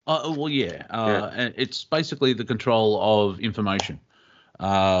 Well, yeah. And it's basically the control of information.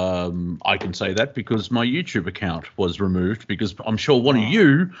 I can say that because my YouTube account was removed because I'm sure one of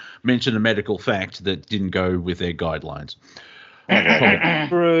you mentioned a medical fact that didn't go with their guidelines.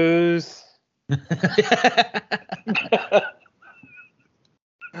 Bruce.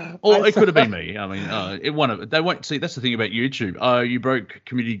 Or it could have been me. I mean, they won't see. That's the thing about YouTube. You broke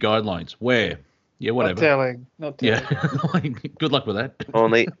community guidelines. Where? Yeah, whatever. Not telling. Yeah. Good luck with that.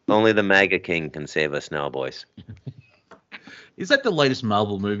 Only the MAGA King can save us now, boys. Is that the latest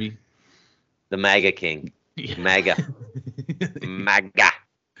Marvel movie? The MAGA King. Yeah. MAGA.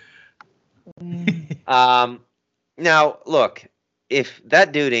 Now, look, if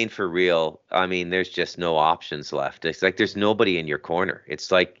that dude ain't for real, I mean, there's just no options left. It's like there's nobody in your corner.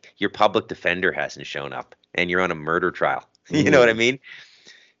 It's like your public defender hasn't shown up and you're on a murder trial. You know what I mean?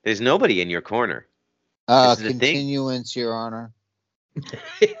 There's nobody in your corner. This is the thing. Continuance, Your Honor.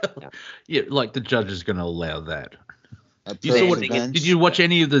 Yeah, like the judge is going to allow that. You saw did you watch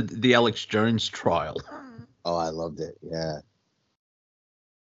any of the Alex Jones trial? Oh, I loved it. Yeah.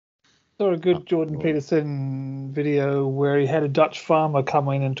 Saw a good Jordan Peterson video where he had a Dutch farmer come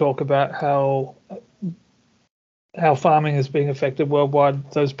in and talk about how farming is being affected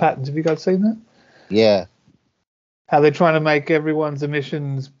worldwide. Those patterns. Have you guys seen that? Yeah. How they're trying to make everyone's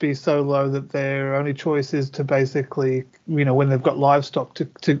emissions be so low that their only choice is to basically, when they've got livestock,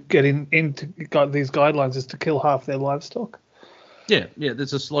 to get into these guidelines is to kill half their livestock. Yeah.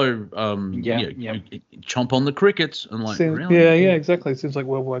 There's a slow, chomp on the crickets and like. Really? Yeah, exactly. It seems like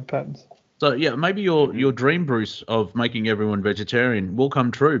worldwide patterns. So yeah, maybe your dream, Bruce, of making everyone vegetarian will come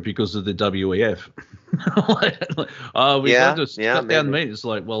true because of the WEF. We got to cut down meat. It's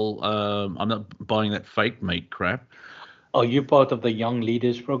like, well, I'm not buying that fake meat crap. Are you part of the Young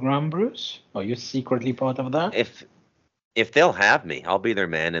Leaders program, Bruce? Are you secretly part of that? If they'll have me, I'll be their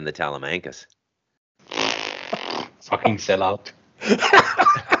man in the Talamancas. Fucking sellout.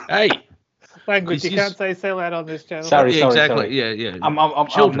 Hey. Language, you can't say sellout on this channel. Sorry. Exactly. Yeah. I'm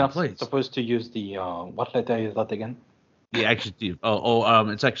Children, not please. supposed to use the what letter is that again? The adjective.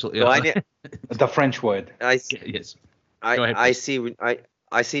 It's actually The French word. Yes. Go ahead,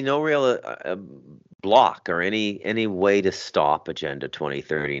 I see no real block or any way to stop Agenda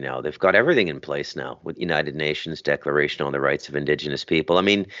 2030 now. They've got everything in place now with United Nations Declaration on the Rights of Indigenous People. I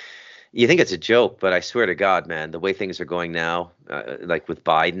mean, you think it's a joke, but I swear to God, man, the way things are going now, like with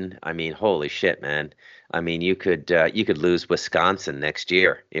Biden, I mean, holy shit, man. I mean, you could lose Wisconsin next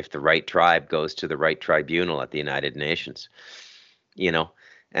year if the right tribe goes to the right tribunal at the United Nations,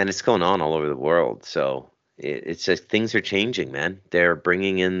 and it's going on all over the world. So it's just things are changing, man. They're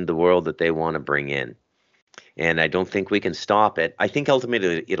bringing in the world that they want to bring in. And I don't think we can stop it. I think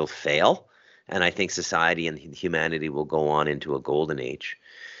ultimately it'll fail. And I think society and humanity will go on into a golden age.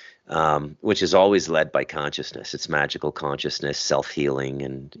 Which is always led by consciousness. It's magical consciousness, self-healing,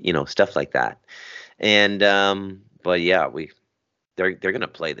 and stuff like that. And but yeah, they're gonna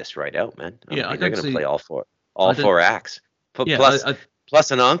play this right out, man. They're gonna play all four acts.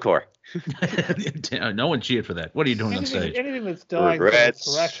 Plus an encore. No one cheered for that. What are you doing on stage? Anything that's dying,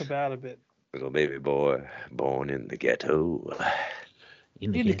 thrash about a bit. Little baby boy born in the ghetto.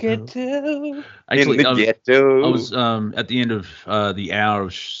 In the ghetto. Actually, in the ghetto. I was at the end of the hour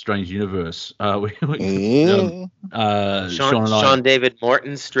of Strange Universe. Sean and I, Sean David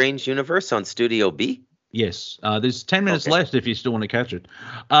Morton's Strange Universe on Studio B. Yes, there's 10 minutes left if you still want to catch it.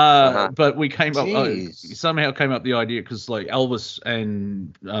 But we came up somehow came up the idea because like Elvis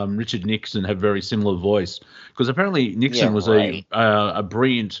and Richard Nixon have very similar voice because apparently Nixon was a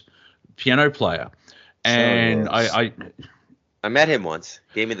brilliant piano player, and I met him once.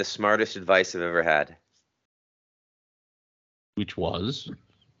 Gave me the smartest advice I've ever had. Which was?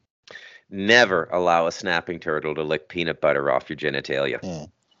 never allow a snapping turtle to lick peanut butter off your genitalia. Yeah.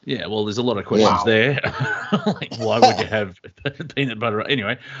 Yeah, well, there's a lot of questions Wow. there. Like, why would you have peanut butter?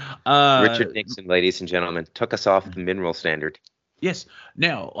 Anyway, Richard Nixon, ladies and gentlemen, took us off the mineral standard. yes.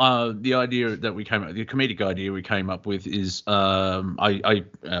 Now, the idea that the comedic idea we came up with is, Sean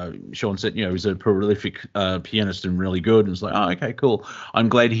said, he's a prolific pianist and really good, and it's like, oh, okay, cool. I'm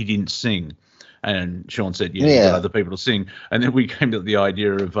glad he didn't sing. And Sean said, you got other people to sing. And then we came to the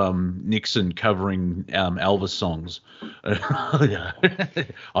idea of Nixon covering Elvis songs.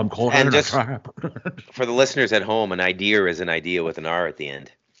 I'm caught in a trap. For the listeners at home, an idea is an idea with an R at the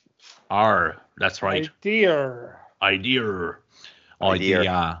end. R, that's right. Idea. Idea.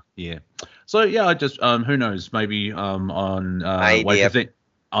 Yeah. So, yeah, I just, who knows, maybe on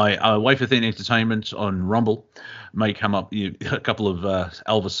Wafer Thin Entertainment on Rumble may come up a couple of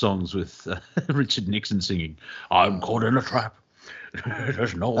Elvis songs with Richard Nixon singing, I'm caught in a trap.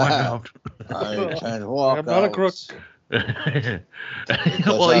 There's no way out. I can't walk I'm not a crook.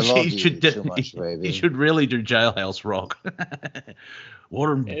 Well, I he love you should too much, baby. he should really do Jailhouse Rock.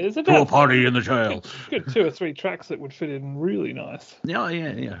 What It's to a about- party in the jail. Good 2 or 3 tracks that would fit in really nice. Yeah.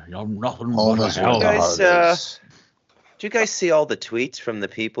 I'm nothing Home but is a where the hell. Guys, heart is. Do you guys see all the tweets from the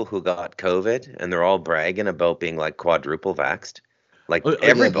people who got COVID and they're all bragging about being like quadruple vaxxed? Like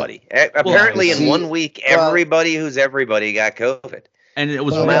everybody. Apparently in 1 week, everybody who's everybody got COVID. And it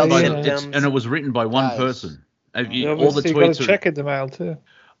was Well, written by yeah. and it was written by one Guys. person. All the Obviously, you got tweets to are. check in the mail too.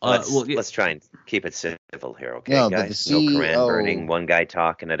 Let's try and keep it civil here, okay, No, but guys? the No CEO Quran burning, one guy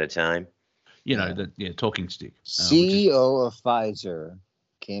talking at a time. Talking stick. CEO of Pfizer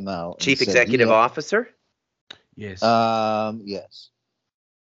came out. and Chief said Executive he- Officer? Yes. Yes.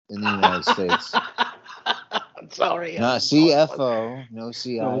 In the United States. Sorry. Not CFO, no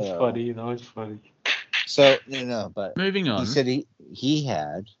CIO. That was funny. That was funny. So but Moving on. he said he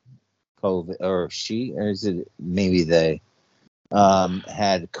had COVID, or she, or is it maybe they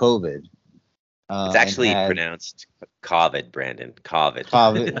had COVID. It's actually pronounced COVID, Brandon. COVID.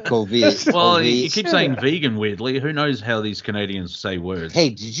 COVID. Well, COVID. you keep saying vegan weirdly. Who knows how these Canadians say words? Hey,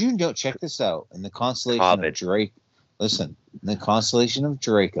 did you know? Check this out. In the constellation of COVID. Drake, listen. In the constellation of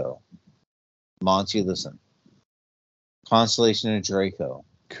Draco, Monty, listen. Constellation of Draco.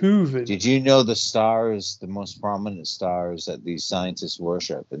 COVID. Did you know the stars, the most prominent stars that these scientists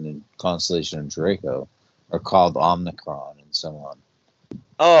worship in the constellation of Draco, are called Omicron and so on,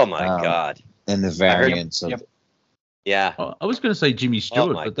 Oh, my Um, God. and the variants Yep. of. Yeah. Oh, I was going to say Jimmy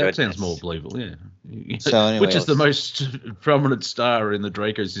Stewart, my but that sounds goodness. more believable. Yeah. So anyway, Which is the most prominent star in the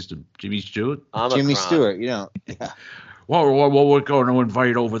Draco system? Jimmy Stewart. Omicron. Jimmy Stewart, you know. Well, we're going to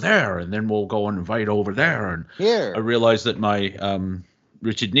invade over there, and then we'll go and invade over there. And Here. I realized that my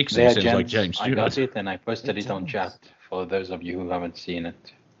Richard Nixon There, sounds like James I got Stewart. it and I posted it on chat for those of you who haven't seen it.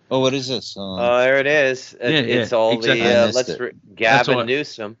 Oh, what is this? Oh, there it is. It's all exactly. I the missed it. Gavin what-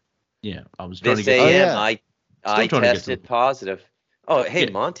 Newsom. Yeah, I was trying This to get. Oh, AM, yeah. I Still trying to get tested to- positive. Oh, hey,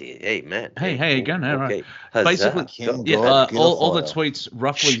 Yeah. Monty. Hey, man. Hey, again, all right. Okay. Huzzah. Basically, Kim yeah, Gordon, all the Guilfoyle. tweets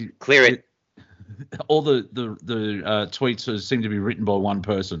roughly. Clear it. All the tweets seem to be written by one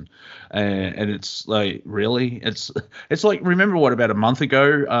person, and it's like, really, it's like, remember what, about a month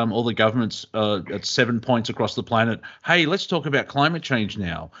ago, all the governments at 7 points across the planet, hey, let's talk about climate change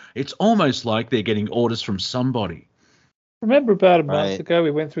now. It's almost like they're getting orders from somebody. Remember about a month Right. ago,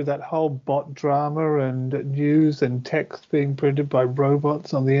 we went through that whole bot drama and news and text being printed by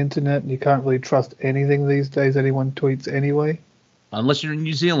robots on the internet, and you can't really trust anything these days anyone tweets anyway. Unless you're in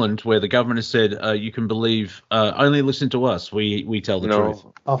New Zealand, where the government has said you can believe, only listen to us. We tell the truth.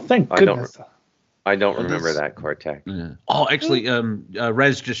 No, Oh, thank I don't- goodness. I don't Well, remember this- that, Cortex. Yeah. Oh, actually,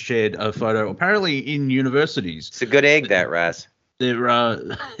 Raz just shared a photo. Apparently, in universities, It's a good egg, that, Raz. they're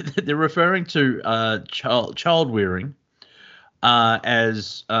they're referring to child rearing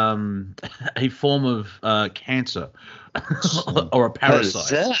as a form of cancer or a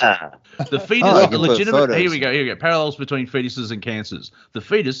parasite. Huzzah. The fetus, Oh, I a can put legitimate. photos. Here we go. Parallels between fetuses and cancers. The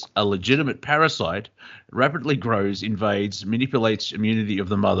fetus, a legitimate parasite, rapidly grows, invades, manipulates immunity of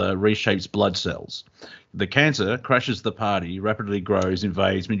the mother, reshapes blood cells. The cancer crashes the party, rapidly grows,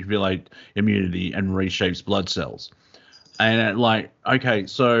 invades, manipulates immunity, and reshapes blood cells. And okay,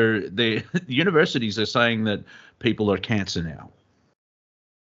 so the universities are saying that people are cancer now.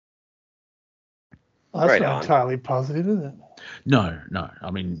 Well, that's Right not on. entirely positive, is it? No.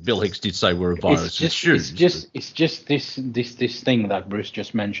 I mean, Bill Hicks did say we're a virus. It's just this thing that Bruce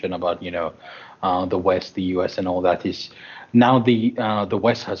just mentioned about the West, the US, and all that is now the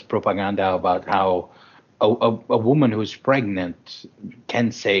West has propaganda about how a woman who's pregnant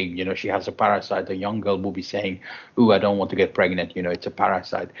can say, she has a parasite. A young girl will be saying, "Ooh, I don't want to get pregnant. It's a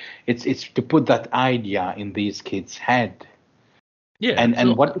parasite." It's to put that idea in these kids' head. Yeah,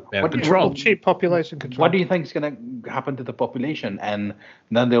 and what control. Cheap population control. What do you think is going to happen to the population? And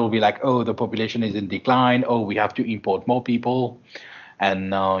then they will be like, "Oh, the population is in decline. Oh, we have to import more people."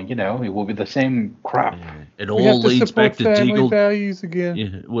 And it will be the same crap. Yeah. It all leads back to family Deagle. values again.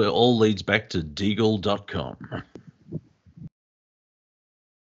 Yeah, well, it all leads back to Deagle.com.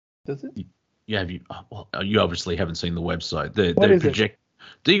 Does it? Yeah, you obviously haven't seen the website. What They is project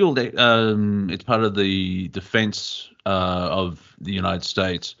Deagle. It's part of the defense of the United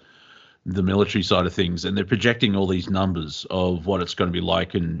States, the military side of things, and they're projecting all these numbers of what it's going to be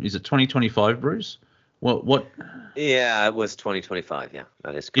like. And is it 2025, Bruce? What? Yeah, it was 2025. Yeah,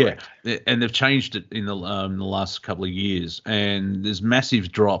 that is correct. Yeah, and they've changed it in the last couple of years, and there's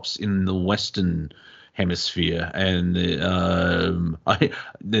massive drops in the Western Hemisphere, and they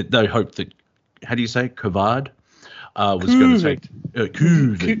hope that, how do you say, COVID was going to take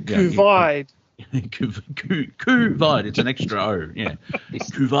COVID. COVID. It's an extra O. Yeah,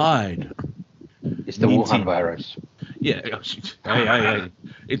 COVID. It's the Wuhan virus. Yeah, hey.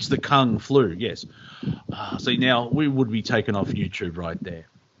 It's the Kung flu, yes. See, now we would be taken off YouTube right there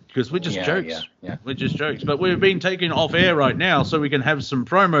because we're just jokes. Yeah. We're just jokes. But we're being taken off air right now so we can have some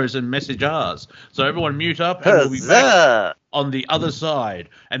promos and messages. So everyone mute up and we'll be back on the other side.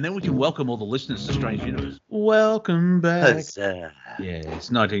 And then we can welcome all the listeners to Strange Universe. Welcome back. Huzzah. Yeah, it's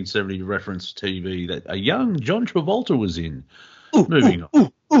 1970 reference TV that a young John Travolta was in. Moving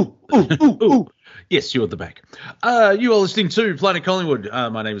on. Ooh. Yes, you're at the back. You are listening to Planet Collingwood.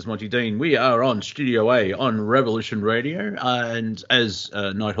 My name is Monty Dean. We are on Studio A on Revolution Radio. And as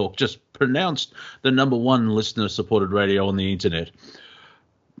Nighthawk just pronounced, the number one listener-supported radio on the internet,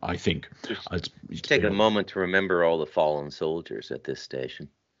 I think. Just take a moment to remember all the fallen soldiers at this station.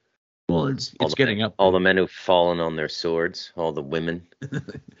 Well, it's getting up. All the men who've fallen on their swords, all the women. A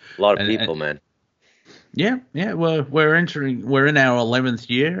lot of people, man. Yeah. We're in our 11th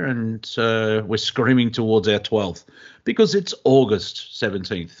year, and we're screaming towards our 12th because it's August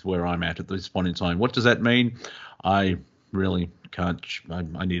 17th where I'm at this point in time. What does that mean? I really can't.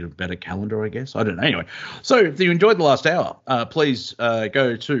 I need a better calendar, I guess. I don't know. Anyway, so if you enjoyed the last hour, please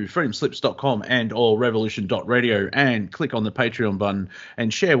go to freedomslips.com and or revolution.radio and click on the Patreon button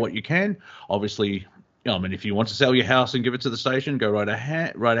and share what you can. Obviously, I mean, if you want to sell your house and give it to the station, go right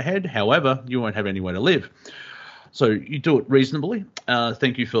ahead. However, you won't have anywhere to live. So you do it reasonably.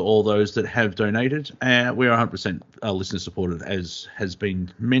 Thank you for all those that have donated. We are 100% listener supported, as has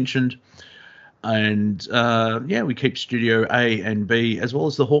been mentioned. And, we keep Studio A and B as well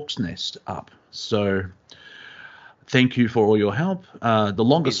as the Hawk's Nest up. So thank you for all your help. The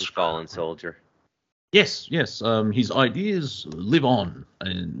longest... He's a fallen soldier. Yes. His ideas live on,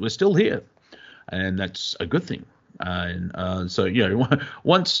 and we're still here. And that's a good thing. So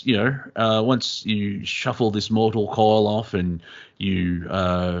once you shuffle this mortal coil off, and you,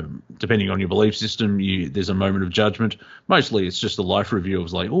 depending on your belief system, there's a moment of judgment. Mostly, it's just a life review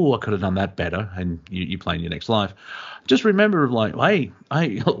of like, oh, I could have done that better, and you plan your next life. Just remember, like, hey,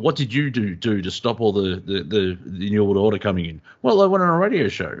 what did you do to stop all the New World Order coming in? Well, I went on a radio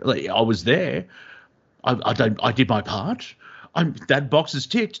show. Like, I was there. I did my part. That box is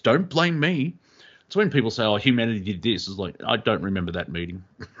ticked. Don't blame me. So when people say, oh, humanity did this, it's like, I don't remember that meeting.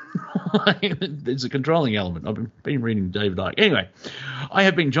 There's a controlling element. I've been reading David Icke. Anyway, I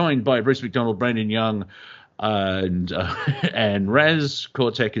have been joined by Bruce McDonald, Brandon Young, and Raz.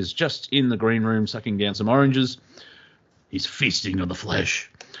 Cortec is just in the green room sucking down some oranges. He's feasting on the flesh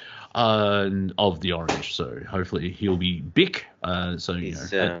of the orange. So hopefully he'll be big. He's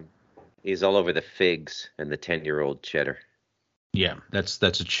all over the figs and the 10-year-old cheddar. Yeah, that's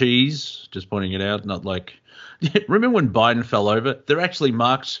a cheese, just pointing it out, not like... Remember when Biden fell over? They're actually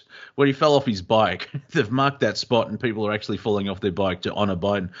marked, when he fell off his bike, they've marked that spot and people are actually falling off their bike to honour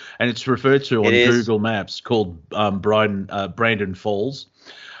Biden. And it's referred to on Google Maps called Brandon Falls,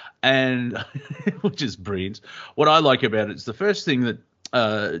 and which is brilliant. What I like about it is the first thing that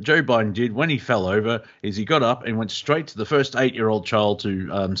Joe Biden did when he fell over is he got up and went straight to the first 8-year-old child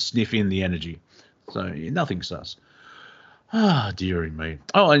to sniff in the energy. So nothing sus. Dearie me.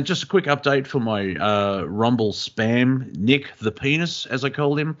 Oh, and just a quick update for my Rumble spam, Nick the Penis, as I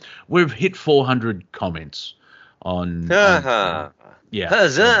called him. We've hit 400 comments on... yeah.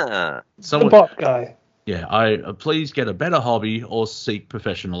 The bot guy. Yeah, please get a better hobby or seek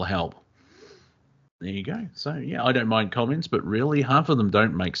professional help. There you go. So, yeah, I don't mind comments, but really half of them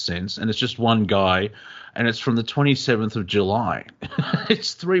don't make sense. And it's just one guy, and it's from the 27th of July.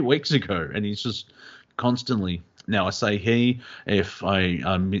 It's 3 weeks ago, and he's just... constantly. Now I say he. If I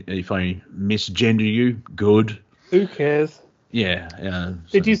misgender you, good. Who cares? Yeah.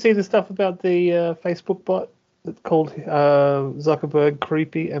 Did you see the stuff about the Facebook bot that called Zuckerberg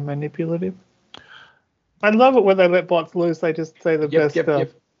creepy and manipulative? I love it when they let bots loose. They just say the best stuff.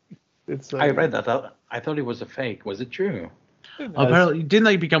 Yep. It's, I read that. I thought it was a fake. Was it true? Apparently, didn't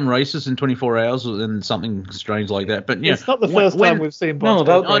they become racist in 24 hours and something strange like that? But yeah, it's not the first time we've seen bots.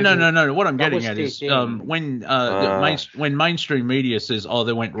 No, no. What I'm That getting was at is Steve when mainstream media says, "Oh,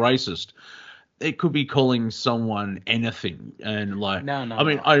 they went racist," it could be calling someone anything. And like,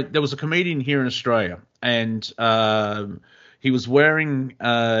 there was a comedian here in Australia, and he was wearing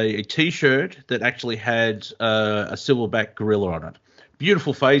a T-shirt that actually had a silverback gorilla on it.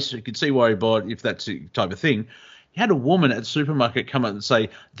 Beautiful face. You could see why he bought if that's the type of thing. He had a woman at the supermarket come up and say,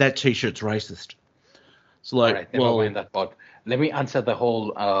 that T-shirt's racist. So like, all right, never mind that bot. Let me answer the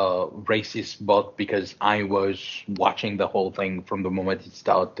whole racist bot because I was watching the whole thing from the moment it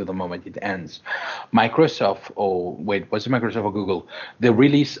starts to the moment it ends. Microsoft, was it Microsoft or Google? They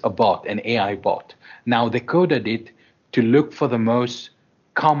released a bot, an AI bot. Now they coded it to look for the most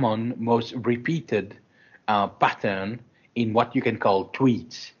common, most repeated pattern in what you can call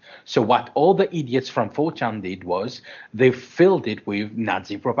tweets. So what all the idiots from 4chan did was they filled it with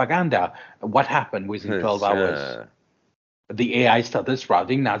Nazi propaganda. What happened within 12 hours? The AI started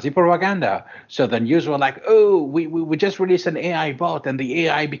sprouting Nazi propaganda. So the news were like, oh, we just released an AI bot and the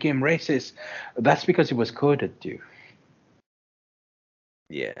AI became racist. That's because it was coded to.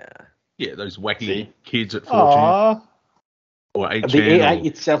 Yeah. Yeah, those wacky kids at 4chan. Or 8chan, the AI or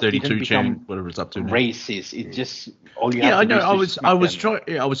itself 32chan, whatever it's up to now. Racist. It just all you yeah, have I to know. do is I was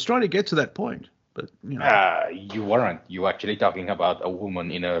trying to get to that point, but you know. You weren't. You were actually talking about a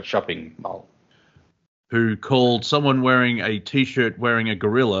woman in a shopping mall who called someone wearing a T-shirt wearing a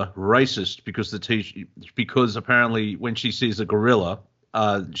gorilla racist because apparently when she sees a gorilla,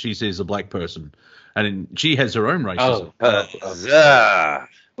 she sees a black person, and she has her own racism.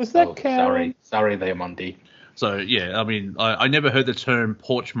 Was that Karen? Sorry there, Monty. So yeah, I mean, I never heard the term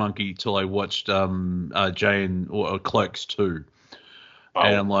porch monkey till I watched Jane or Clerks 2,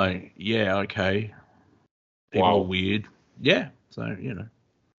 and I'm like, yeah, okay, people are weird, yeah. So you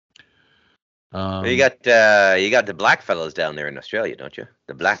know, you got the black fellows down there in Australia, don't you?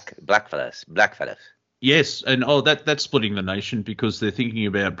 The black fellas. Yes, and that's splitting the nation because they're thinking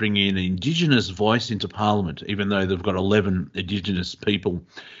about bringing in an Indigenous voice into Parliament, even though they've got 11 Indigenous people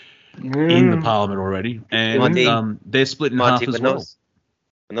in the Parliament already, and they're split in half as well.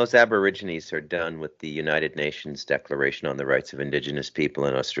 When those Aborigines are done with the United Nations Declaration on the Rights of Indigenous People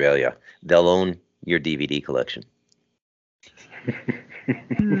in Australia, they'll own your DVD collection.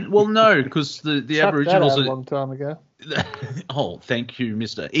 Well, no, because the Aboriginals a long time ago. Oh, thank you,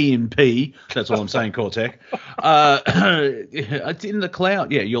 Mr. EMP. That's all I'm saying, Cortec. It's in the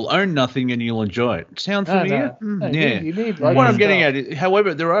cloud. Yeah, you'll own nothing and you'll enjoy it. Sound familiar? No, yeah. You need what I'm getting at is,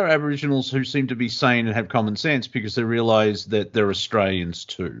 however, there are Aboriginals who seem to be sane and have common sense because they realise that they're Australians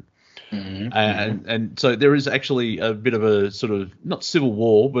too. Mm-hmm. And so there is actually a bit of a sort of not civil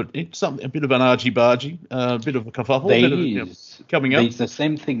war, but it's a bit of an argy-bargy, a bit of a kerfuffle. Coming up. There's the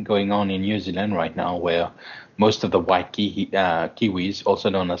same thing going on in New Zealand right now, where most of the white Kiwis, also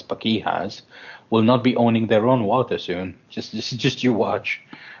known as Pakihas, will not be owning their own water soon. Just you watch.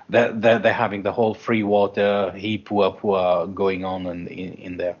 They're having the whole free water pua going on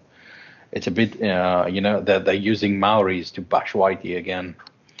in there. It's a bit, they're using Maoris to bash Whitey again.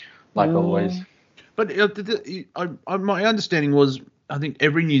 Like always. But my understanding was, I think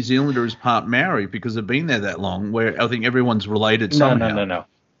every New Zealander is part Maori because they've been there that long, where I think everyone's related somehow. No.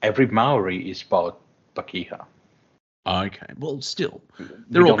 Every Maori is part Pakeha. Okay. Well, still.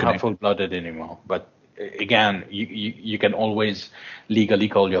 They're all not full-blooded anymore. But again, you can always legally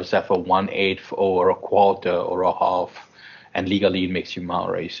call yourself a 1/8 or a quarter or a half, and legally it makes you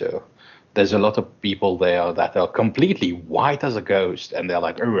Maori. So there's a lot of people there that are completely white as a ghost, and they're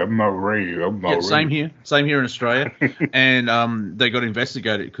like, oh, I'm Maori. Yeah, same here in Australia. And they got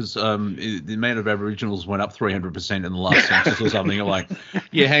investigated because the amount of Aboriginals went up 300% in the last census or something. You're like,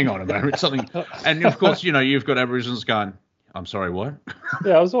 yeah, hang on a moment, something. And of course, you've got Aboriginals going, I'm sorry, what?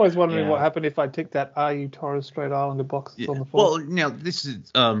 Yeah, I was always wondering what happened if I ticked that "Are you Torres Strait Islander" box on the floor. Well, now this is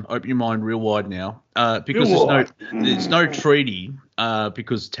open your mind real wide now, because there's no treaty,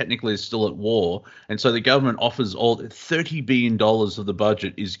 because technically it's still at war, and so the government offers all $30 billion of the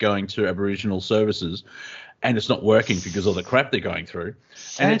budget is going to Aboriginal services, and it's not working because of the crap they're going through.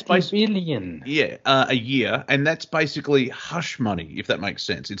 And it's basically $30 billion. Yeah, a year, and that's basically hush money, if that makes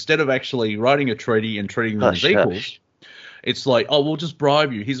sense. Instead of actually writing a treaty and treating them as equals. It's like, oh, we'll just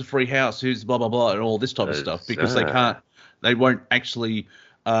bribe you. Here's a free house. Here's blah blah blah, and all this type of stuff because they won't actually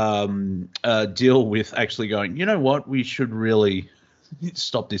deal with actually going. You know what? We should really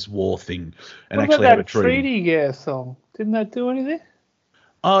stop this war thing and what actually about have a that treaty. song? Didn't that do anything?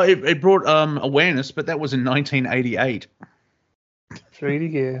 Oh, it brought awareness, but that was in 1988. Treaty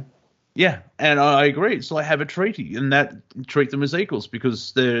Gear. Yeah, and I agree. It's like have a treaty and that treat them as equals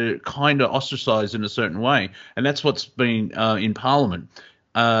because they're kind of ostracized in a certain way. And that's what's been in Parliament.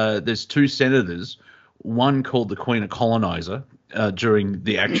 There's two senators, one called the Queen a colonizer during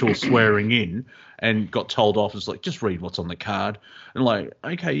the actual swearing in and got told off as like, just read what's on the card. And like,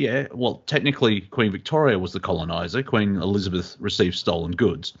 okay, yeah, well, technically Queen Victoria was the colonizer. Queen Elizabeth received stolen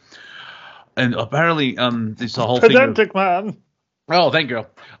goods. And apparently this whole thing... Pedantic man. Oh, thank you. It's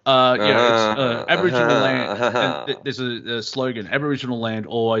Aboriginal land. And there's a slogan: Aboriginal land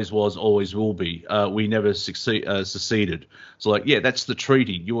always was, always will be. We never seceded. So, like, yeah, that's the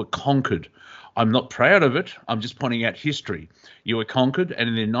treaty. You were conquered. I'm not proud of it. I'm just pointing out history. You were conquered, and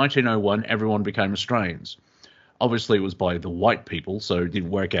in 1901, everyone became Australians. Obviously, it was by the white people, so it didn't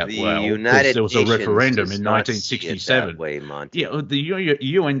work out well. United there was a Nations referendum in does not see it 1967. that way, Monty. Yeah, the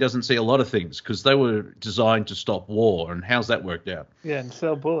UN doesn't see a lot of things because they were designed to stop war, and how's that worked out? Yeah, and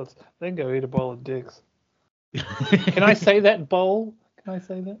sell bullets. Then go eat a bowl of dicks. Can I say that, bowl? Can I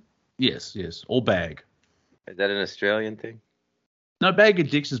say that? Yes, or bag. Is that an Australian thing? No, bag of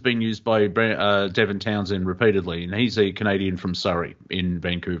dicks has been used by Devon Townsend repeatedly, and he's a Canadian from Surrey in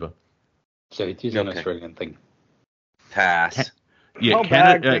Vancouver. So it is an Australian thing. Pass. Yeah,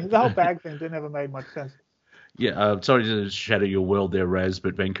 the whole bag thing never made much sense. Yeah, sorry to shatter your world there, Raz,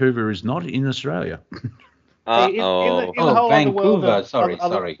 but Vancouver is not in Australia. In the whole Vancouver. Other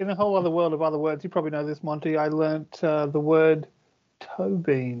Sorry. In the whole other world of other words, you probably know this, Monty. I learnt the word toe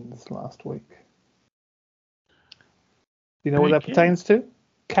beans last week. Do you know what that pertains to?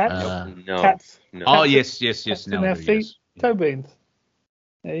 Cats? No. Cats? No. Oh, yes. Cats Now in I their do, feet. yes. Toe beans.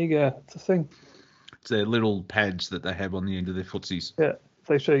 There you go. It's a thing. It's their little pads that they have on the end of their footsies. Yeah,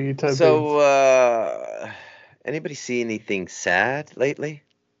 they show you toe beans. So, anybody see anything sad lately?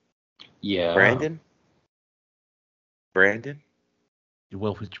 Yeah. Brandon?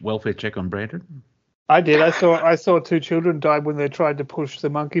 Your welfare check on Brandon? I did. I saw two children died when they tried to push the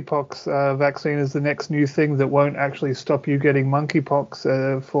monkeypox vaccine as the next new thing that won't actually stop you getting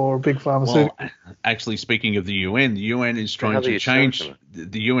monkeypox for big pharmaceutical. Well, actually, speaking of the UN is trying to change.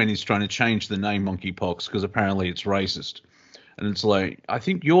 The UN is trying to change the name monkeypox because apparently it's racist. And it's like, I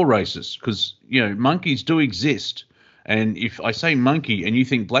think you're racist because monkeys do exist. And if I say monkey and you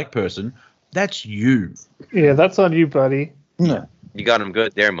think black person, that's you. Yeah, that's on you, buddy. Yeah. You got him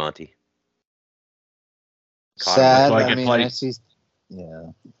good there, Monty. Sad. I mean, yeah.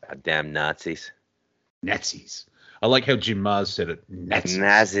 Goddamn Nazis. Nazis. I like how Jim Mars said it. Nazis.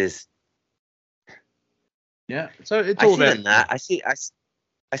 Nazis. Yeah. So it's all about. I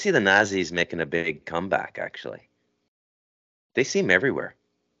see the Nazis making a big comeback. Actually, they seem everywhere.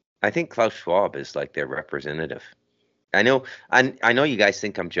 I think Klaus Schwab is like their representative. I know you guys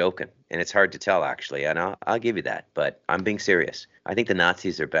think I'm joking, and it's hard to tell actually, and I'll give you that, but I'm being serious. I think the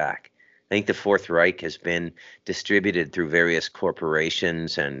Nazis are back. I think the Fourth Reich has been distributed through various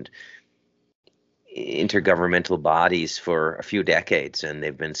corporations and intergovernmental bodies for a few decades, and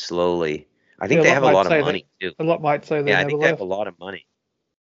they've been slowly. I think they have a lot of money too. A lot might say they I think they have a lot of money.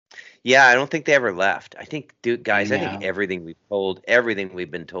 Yeah, I don't think they ever left. I think, guys, I think everything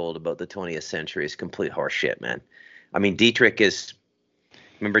we've been told about the 20th century is complete horseshit, man. I mean,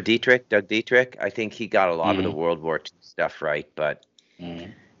 remember Dietrich, Doug Dietrich? I think he got a lot of the World War II stuff right, but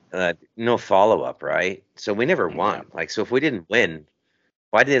no follow-up, right? So we never won. So if we didn't win,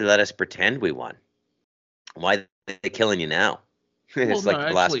 why did they let us pretend we won? Why are they killing you now? It's the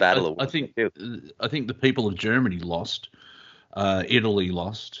last battle of World War II. I think the people of Germany lost. Italy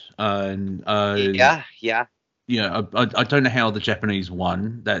lost. And yeah. Yeah, I don't know how the Japanese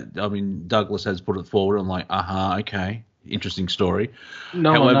won. Douglas has put it forward. I'm like, okay, interesting story.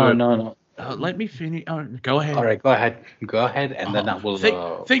 No. Let me finish. Go ahead. All right, go ahead, and then I will.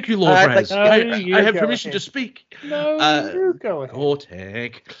 Thank you, Lord Raz. I have permission to speak. No, you go ahead.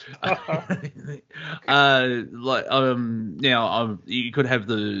 Cortec. Now, you could have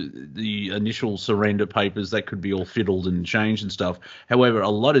the initial surrender papers that could be all fiddled and changed and stuff. However, a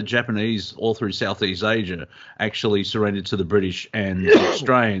lot of Japanese all through Southeast Asia actually surrendered to the British and the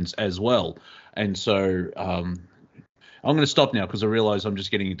Australians as well, and so. I'm going to stop now because I realize I'm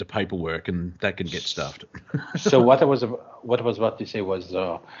just getting into paperwork and that can get stuffed. So what I was about to say was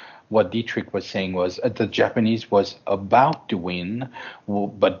what Dietrich was saying was the Japanese was about to win,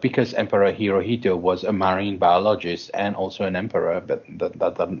 but because Emperor Hirohito was a marine biologist and also an emperor, but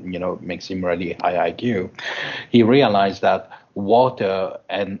that makes him really high IQ, he realized that water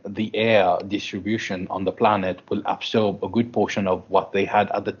and the air distribution on the planet will absorb a good portion of what they had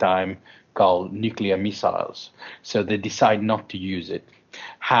at the time called nuclear missiles. So they decide not to use it.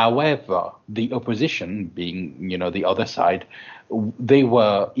 However, the opposition, being the other side, they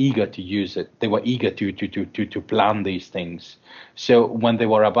were eager to use it. They were eager to plan these things. So when they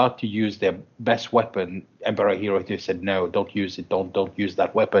were about to use their best weapon, Emperor Hirohito said, "No, don't use it. Don't use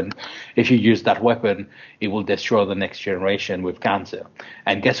that weapon. If you use that weapon, it will destroy the next generation with cancer."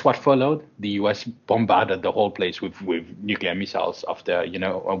 And guess what followed? The U.S. bombarded the whole place with nuclear missiles after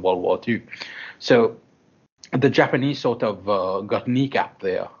World War II. So the Japanese sort of got kneecapped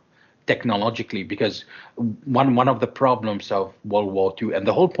there technologically, because one of the problems of World War II, and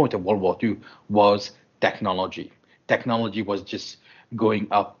the whole point of World War II, was technology. Technology was just going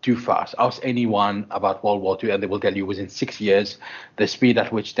up too fast. Ask anyone about World War II, and they will tell you within 6 years, the speed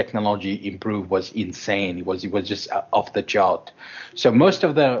at which technology improved was insane. It was just off the chart. So most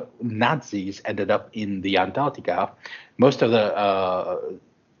of the Nazis ended up in the Antarctica. Most of the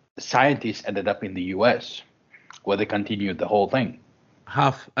scientists ended up in the US, where they continued the whole thing.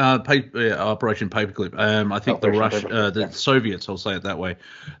 Half Operation Paperclip. I think the Soviets, I'll say it that way,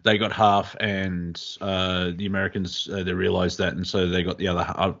 they got half, and the Americans they realized that, and so they got the other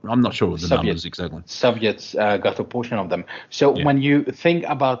half. I'm not sure what the numbers exactly. Soviets got a portion of them. So when you think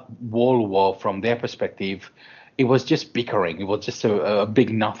about World War from their perspective, it was just bickering. It was just a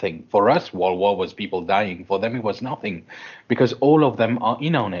big nothing. For us, World War was people dying. For them, it was nothing, because all of them are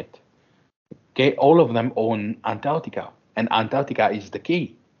in on it. Okay, all of them own Antarctica. And Antarctica is the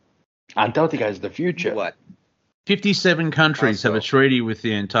key. Antarctica is the future. What? 57 countries have a treaty with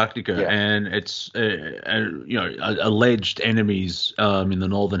the Antarctica, and it's alleged enemies in the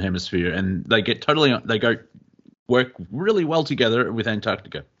northern hemisphere, and they work really well together with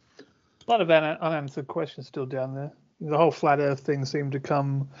Antarctica. A lot of unanswered questions still down there. The whole flat Earth thing seemed to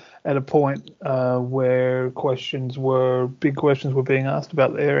come at a point where big questions were being asked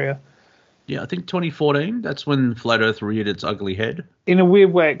about the area. Yeah, I think 2014, that's when Flat Earth reared its ugly head. In a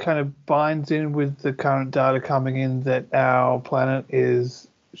weird way, it kind of binds in with the current data coming in that our planet is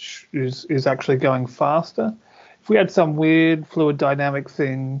actually going faster. If we had some weird fluid dynamic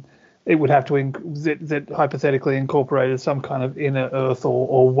thing, it would have to that hypothetically incorporated some kind of inner Earth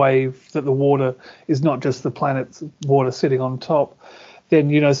or wave, that the water is not just the planet's water sitting on top. Then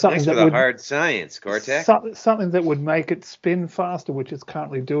something that would hard science, Cortex. Something that would make it spin faster, which it's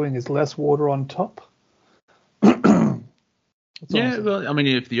currently doing, is less water on top. Yeah, well, I mean,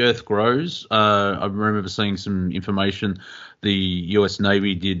 if the Earth grows, I remember seeing some information. The U.S.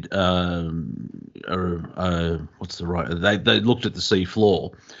 Navy did they looked at the sea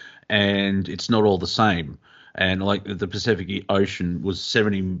floor, and it's not all the same. And like the Pacific Ocean was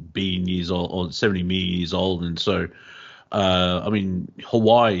 70 billion years old, or 70 million years old, and so. I mean,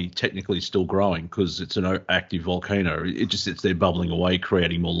 Hawaii technically is still growing because it's an active volcano. It just sits there bubbling away,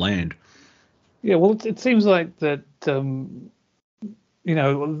 creating more land. Yeah, well, it seems like that. The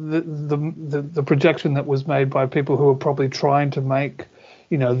projection that was made by people who are probably trying to make,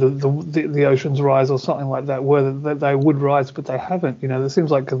 the oceans rise or something like that, where they would rise, but they haven't. It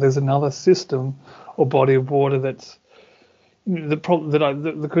seems like there's another system or body of water that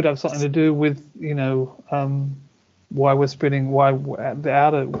could have something to do with, why we're spinning, why the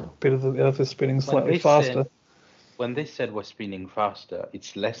outer bit of the Earth is spinning slightly faster. When they said we're spinning faster,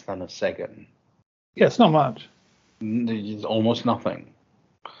 it's less than a second. Yeah, it's not much. It's almost nothing.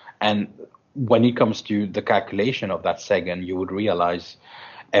 And when it comes to the calculation of that second, you would realize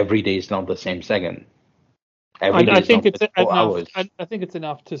every day is not the same second. I think it's enough. I think it's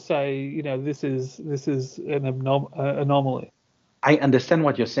enough to say, this is an anomaly. I understand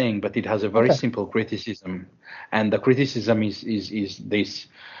what you're saying, but it has a very simple criticism, and the criticism is this: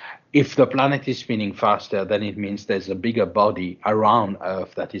 if the planet is spinning faster, then it means there's a bigger body around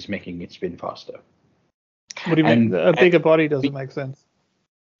Earth that is making it spin faster. What do you mean? A bigger body doesn't make sense.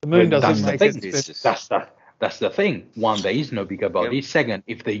 The moon doesn't make sense. That's the thing. One, there is no bigger body. Yep. Second,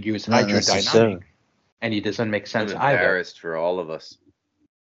 if they use hydrodynamics, and it doesn't make sense I'm embarrassed for all of us.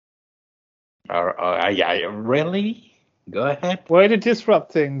 Really? Go ahead. Way to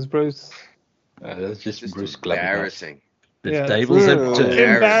disrupt things, Bruce. That's just Bruce embarrassing. It's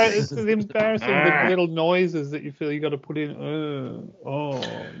embarrassing the little noises that you feel you got to put in.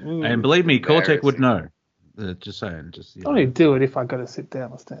 And believe me, Cortex would know. Just saying. I'd only do it if I got to sit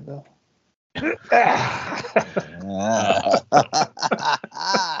down or stand up.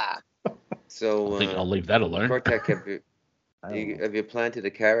 So, I think I'll leave that alone. Cortec, I don't know. have you planted a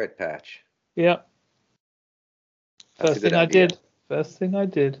carrot patch? Yeah. That's a First good thing I idea. did. First thing I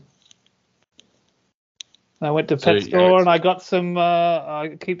did. I went to So, pet store and I got some.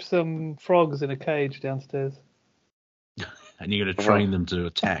 I keep some frogs in a cage downstairs. And you're going to train them to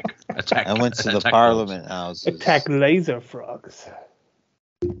attack. I went to the attack Parliament houses. Attack laser frogs.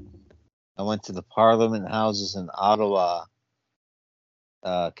 I went to the Parliament houses in Ottawa,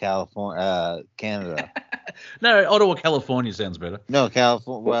 California, Canada. dogs. No, Ottawa, California sounds better. No,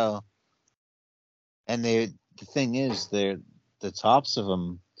 California. Well, and the thing is, the tops of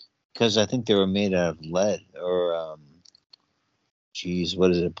them, because I think they were made out of lead or,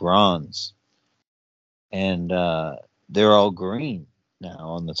 what is it, bronze, and they're all green now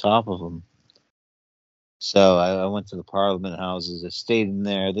on the top of them. So I went to the Parliament houses. I stayed in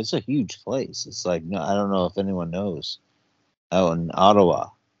there. There's a huge place. It's like, no, I don't know if anyone knows. Out in Ottawa,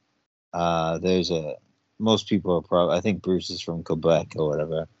 most people are probably. I think Bruce is from Quebec or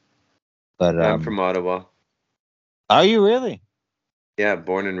whatever. But I'm from Ottawa. Are you really? Yeah,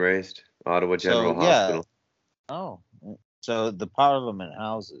 born and raised. Ottawa General Hospital. Oh, so the Parliament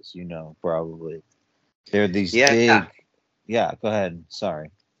houses, probably. They're these Yeah. big. Yeah, go ahead. Sorry.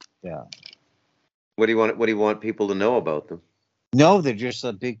 Yeah. What do you want people to know about them? No, they're just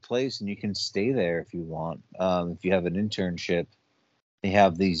a big place, and you can stay there if you want. If you have an internship, they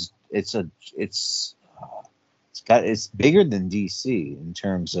have these. It's bigger than DC in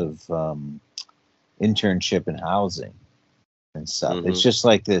terms of internship and housing and stuff. Mhm. It's just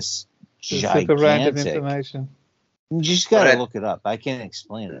like this Super random gigantic. information. You just gotta But look it up. I can't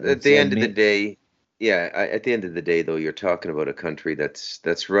explain it. At the end of the day, at the end of the day, though, you're talking about a country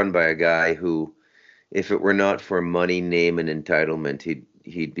that's run by a guy who, if it were not for money, name, and entitlement,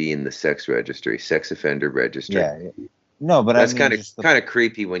 he'd be in the sex offender registry. Yeah. No, but that's I mean, kind of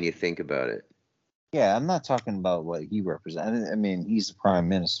creepy when you think about it. Yeah, I'm not talking about what he represents. I mean, he's the prime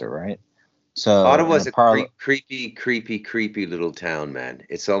minister, right? So Ottawa's a creepy little town, man.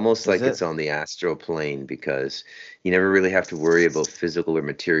 It's almost like it's on the astral plane because you never really have to worry about physical or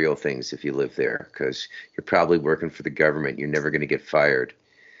material things if you live there because you're probably working for the government. You're never going to get fired.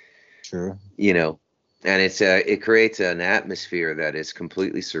 True. And it creates an atmosphere that is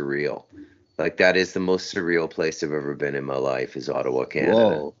completely surreal. Like that is the most surreal place I've ever been in my life is Ottawa, Canada.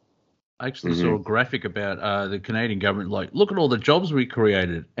 Whoa. I actually saw a graphic about the Canadian government, like, look at all the jobs we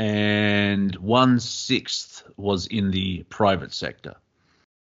created, and 1/6 was in the private sector.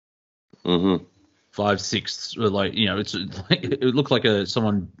 5/6 were like, it looked like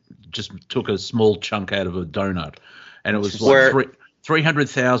someone just took a small chunk out of a donut, and it was like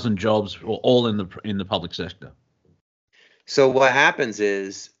 300,000 jobs were all in the public sector. So what happens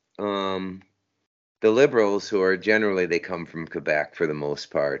is the Liberals, who are generally, they come from Quebec for the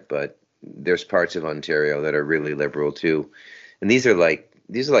most part, but there's parts of Ontario that are really liberal too. And these are like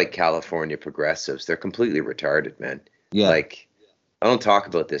California progressives. They're completely retarded, man. Yeah. Like, I don't talk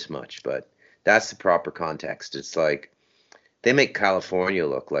about this much, but that's the proper context. It's like they make California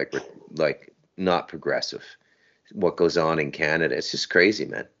look like not progressive. What goes on in Canada, it's just crazy,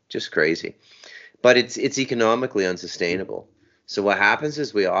 man. Just crazy. But it's economically unsustainable. So what happens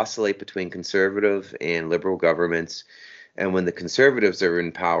is we oscillate between conservative and liberal governments. And when the conservatives are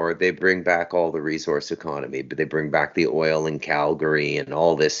in power, they bring back all the resource economy, but they bring back the oil in Calgary and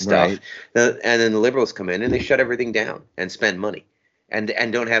all this stuff. Right. And then the liberals come in and they shut everything down and spend money and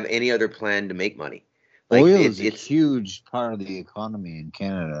don't have any other plan to make money. Like, oil is a huge part of the economy in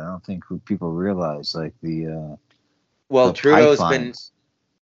Canada. I don't think people realize, like, the Trudeau's pipelines.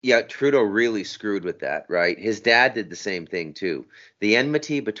 Trudeau really screwed with that, right? His dad did the same thing too. The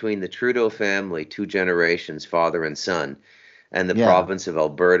enmity between the Trudeau family, 2 generations, father and son, and the province of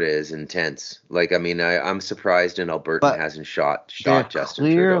Alberta is intense. Like, I mean, I'm surprised an Albertan hasn't shot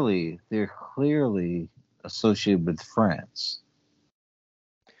Justin Trudeau. They're clearly associated with France,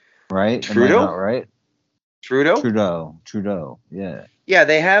 right? Trudeau, am I not right? Trudeau, yeah. Yeah,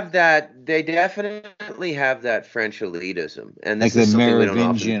 they have that. They definitely have that French elitism, and this like is the something we don't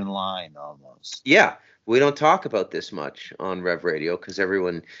Merovingian line almost. Yeah, we don't talk about this much on Rev Radio because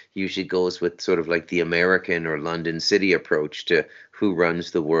everyone usually goes with sort of like the American or London City approach to who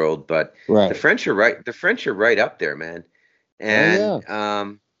runs the world. But the French are right. The French are right up there, man, and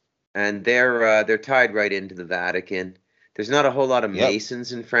and they're tied right into the Vatican. There's not a whole lot of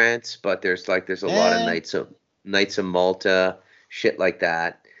Masons in France, but there's a lot of Knights of Malta. Shit like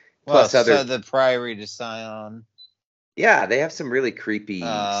that. Plus the Priory de Sion. Yeah, they have some really creepy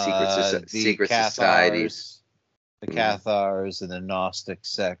secret societies. The Cathars and the Gnostic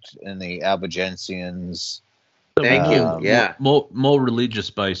sect and the Albigensians. They'll Thank be you. more, Yeah. more religious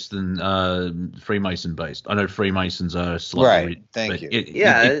based than Freemason based. I know Freemasons are slightly Right. Thank you.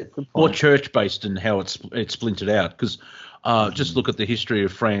 Yeah. more church based in how it's splintered out. Because just look at the history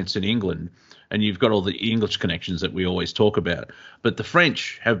of France and England, and you've got all the English connections that we always talk about. But the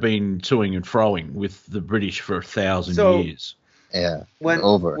French have been toing and froing with the British for 1,000 years. Yeah.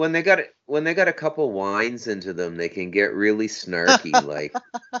 When they got a couple wines into them, they can get really snarky. Like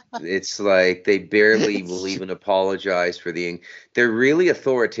it's like they barely will even apologize for they're really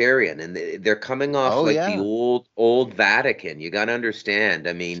authoritarian, and they're coming off the old Vatican. You got to understand.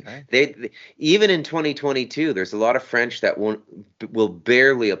 I mean, they even in 2022, there's a lot of French that will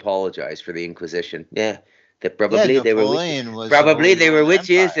barely apologize for the Inquisition. Yeah. That probably they were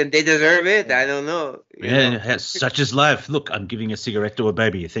witches and they deserve it. Yeah. I don't know. Such is life. Look, I'm giving a cigarette to a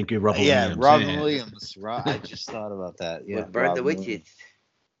baby. Thank you, Robin Williams. Robin Williams. I just thought about that. Yeah, burn the witches.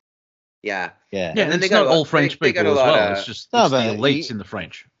 Yeah. And then they got all French people as well. It's just the elites in the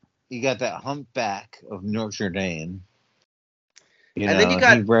French. You got that humpback of Notre Dame. And then you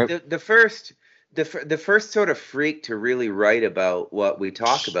got the first sort of freak to really write about what we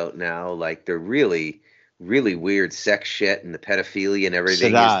talk about now, like the really weird sex shit and the pedophilia and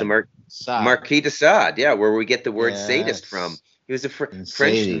everything is the Marquis de Sade, where we get the word sadist from. He was a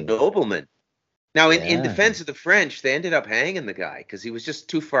French nobleman. Now, in defense of the French, they ended up hanging the guy because he was just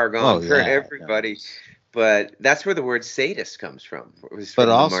too far gone for everybody. But that's where the word sadist comes from. But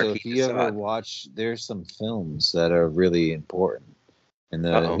also, if you ever watch, there's some films that are really important in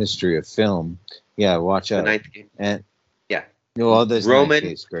the history of film. Yeah, watch out. Well, Roman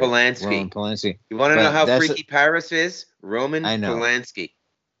Polanski. You want to know how freaky Paris is? Roman Polanski.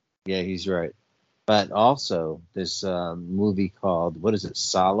 Yeah, he's right. But also, this movie called, what is it,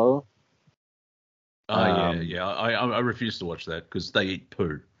 Salo? I refuse to watch that because they eat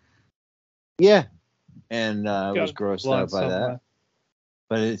poo. Yeah, and I was grossed out by that.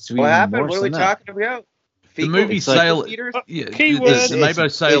 But it's what happened? What are we talking about? The movie Salo, the Mabo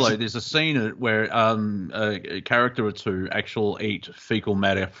Salo. There's a scene where a character or two actually eat fecal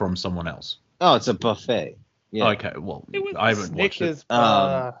matter from someone else. Oh, it's a buffet. Yeah. Okay, well, I haven't watched it.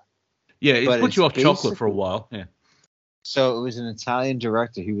 It puts you off chocolate for a while. Yeah. So it was an Italian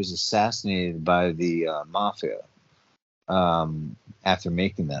director. He was assassinated by the mafia after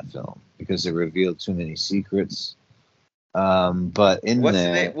making that film because it revealed too many secrets. But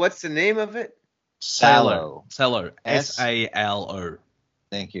what's the name of it? Salo. Salo. Thank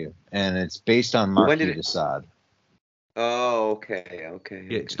you. And it's based on Marquis de Sade. Oh, okay. Yeah,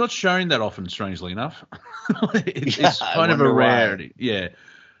 it's not shown that often, strangely enough. It's kind of a rarity. Why. Yeah.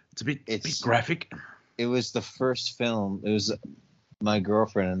 It's a bit graphic. It was the first film. It was my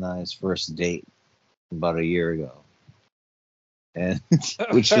girlfriend and I's first date about a year ago. And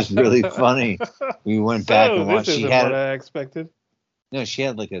which is really funny. We went back and watched. This isn't what I expected. No, she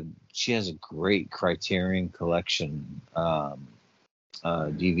has a great Criterion collection,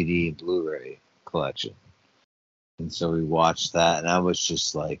 DVD and Blu-ray collection. And so we watched that, and I was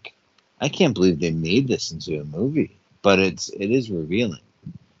just like, I can't believe they made this into a movie. But it is revealing.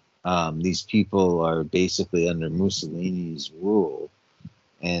 These people are basically under Mussolini's rule,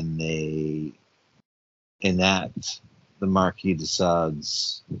 and they enact the Marquis de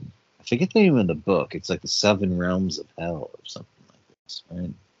Sade's, I forget the name of the book. It's like the 7 Realms of Hell or something.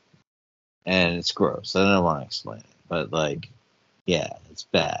 Right? And it's gross. I don't want to explain it, but it's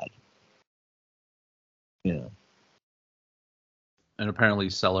bad. You know. And apparently,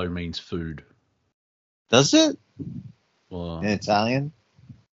 Salo means food. Does it? Well, in Italian?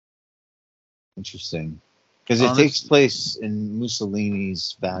 Interesting, because it takes place in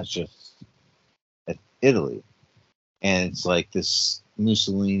Mussolini's fascist Italy, and it's like this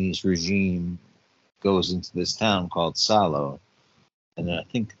Mussolini's regime goes into this town called Salo. And I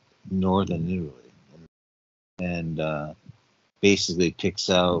think northern Italy, and basically picks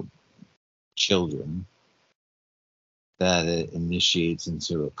out children that it initiates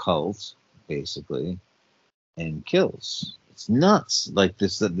into a cult, basically, and kills. It's nuts. Like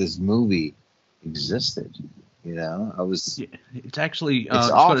this movie existed. You know, I was. Yeah, it's actually. It's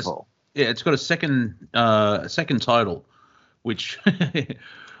awful. It's got a second title, which,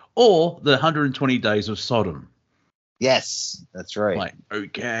 or the 120 Days of Sodom. Yes, that's right. Like,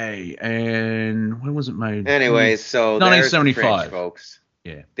 okay, and when was it made? Anyways, so 1975, there's the French, folks.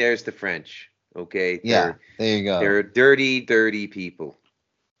 Yeah, there's the French. Okay. There you go. They're dirty, dirty people.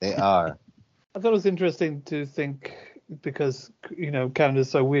 They are. I thought it was interesting to think, because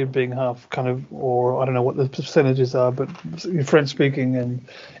Canada's so weird, being half kind of, or I don't know what the percentages are, but French speaking and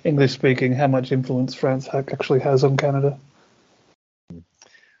English speaking, how much influence France actually has on Canada.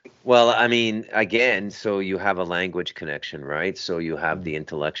 Well, I mean, again, so you have a language connection, right? So you have the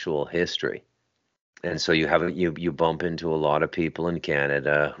intellectual history. And so you bump into a lot of people in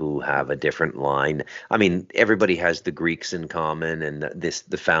Canada who have a different line. I mean, everybody has the Greeks in common, and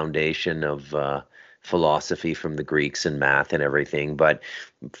the foundation of philosophy from the Greeks and math and everything. But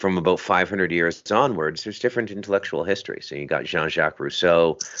from about 500 years onwards, there's different intellectual history. So you got Jean-Jacques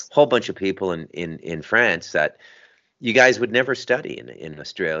Rousseau, a whole bunch of people in France that you guys would never study in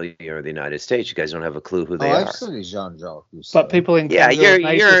Australia or the United States. You guys don't have a clue who they I've are. studied Jean-Jacques Rousseau. But people in Yeah,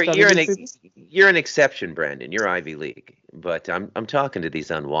 Canada you're an exception, Brandon. You're Ivy League, but I'm talking to these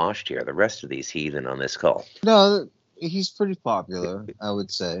unwashed here. The rest of these heathen on this call. No, he's pretty popular, I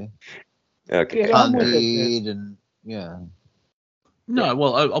would say. Okay. Yeah, I'm with it, Candide and yeah. No,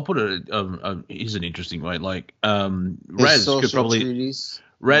 well, I'll put it. Here's an interesting way. Like, His Raz social could probably. treatise.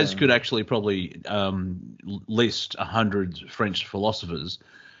 Raz Yeah. could actually probably list 100 French philosophers.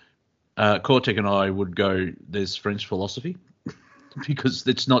 Cortec and I would go, there's French philosophy, because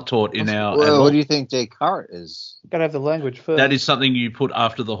it's not taught in our. Well, what do you think Descartes is? Gotta have the language first. That is something you put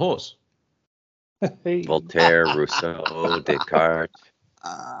after the horse. Hey. Voltaire, Rousseau, Descartes.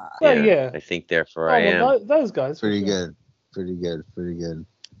 Well, yeah. I think therefore Oh, I am. well, those guys. for Pretty sure. good. Pretty good. Pretty good.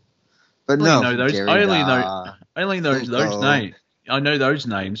 But I no, only know those. I only know those Foucault. names. I know those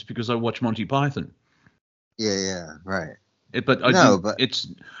names because I watch Monty Python. Yeah, right. But I No, think but- it's.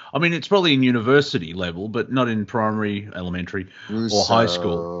 I mean, it's probably in university level, but not in primary, elementary. Rousseau, high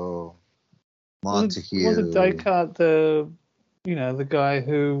school. Montague, Wasn't Descartes the guy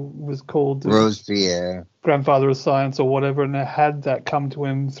who was called the Robespierre. grandfather of science or whatever, and had that come to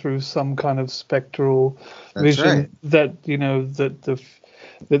him through some kind of spectral That's vision right. that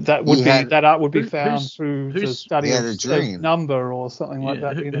would He be had- that art would be Who- found who's- through the who's- study He had of a dream. number or something like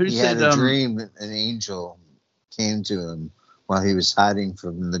Yeah, that. You know? who He said, had a dream that an angel came to him while he was hiding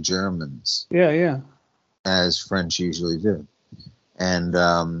from the Germans, Yeah. as French usually do.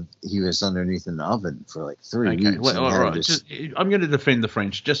 And he was underneath an oven for like 3 Okay, weeks. well, and all had right. this- I'm going to defend the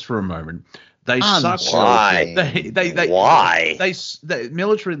French just for a moment. They I'm sucked. joking. Why? They Why?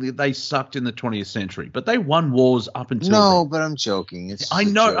 militarily they sucked in the 20th century, but they won wars up until. No, then. but I'm joking. It's I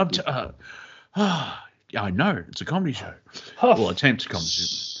just know. I'm joking. yeah, I know. It's a comedy show. Oh, Well, attempt comedy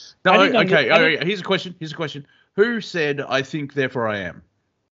show. I No, didn't know okay. you- I didn't- Here's a question. Who said I think, therefore I am?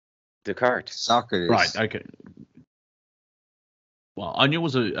 Descartes. Socrates. Right. Okay. Well, I knew it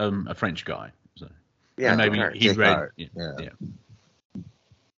was a French guy. So. Yeah, And maybe Descartes. he read. Descartes, Yeah. yeah.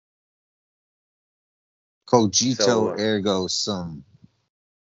 Cogito So, ergo sum.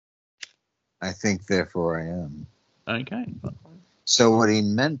 I think, therefore I am. Okay. So what he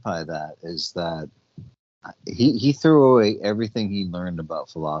meant by that is that he threw away everything he learned about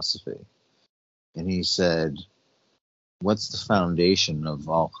philosophy. And he said, what's the foundation of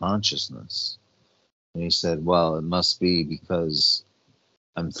all consciousness? And he said, well, it must be because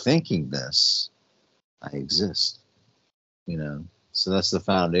I'm thinking this, I exist. So that's the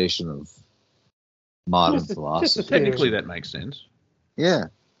foundation of modern Just a philosophy. Technically, that makes sense. Yeah.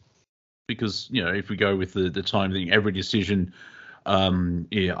 Because if we go with the time thing, every decision, I'm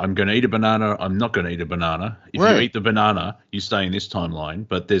going to eat a banana, I'm not going to eat a banana. If Right. you eat the banana, you stay in this timeline,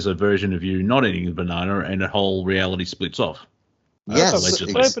 but there's a version of you not eating the banana, and a whole reality splits off. Yes.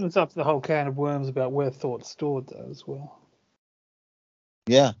 allegedly. It opens up the whole can of worms about where thought's stored, though, as well.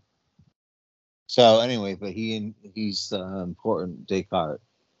 Yeah. So anyway, but he's important, Descartes,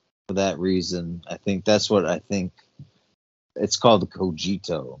 for that reason. I think that's what I think. It's called the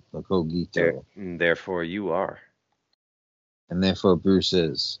cogito, Therefore you are. and therefore Bruce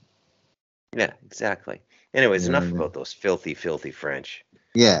is. Yeah, exactly. Anyways, You know enough what I mean? about those filthy, filthy French.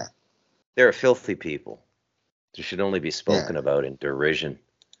 Yeah. They're a filthy people. They should only be spoken about in derision.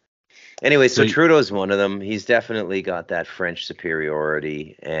 Anyway, so So- Trudeau's one of them. He's definitely got that French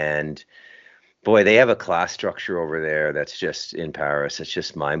superiority. And boy, they have a class structure over there that's just in Paris. It's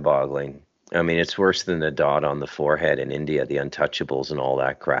just mind-boggling. I mean, it's worse than the dot on the forehead in India, the untouchables and all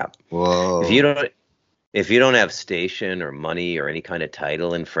that crap. Whoa. If you don't have station or money or any kind of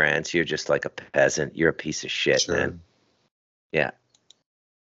title in France, you're just like a peasant. You're a piece of shit, Sure. man. Yeah.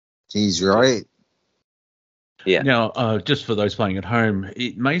 He's right. Yeah. Now, just for those playing at home,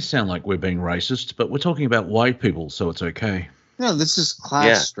 it may sound like we're being racist, but we're talking about white people, so it's okay. No, this is class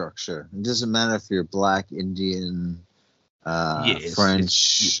Yeah. structure. It doesn't matter if you're black, Indian, Yes,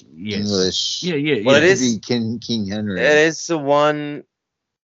 French, yes. English. Yeah. Well, it Could is- be King Henry. It is the one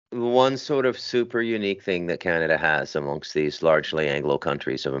sort of super unique thing that Canada has amongst these largely Anglo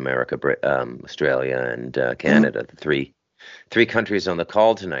countries of America, Australia, and Canada. The three countries on the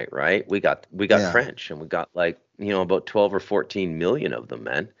call tonight, right? We got Yeah. French, and we got like about 12 or 14 million of them,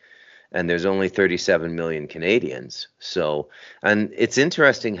 man. And there's only 37 million Canadians. So, and it's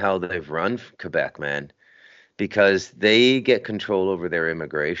interesting how they've run Quebec, man, because they get control over their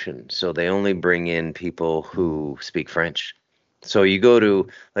immigration. So they only bring in people who speak French. So you go to,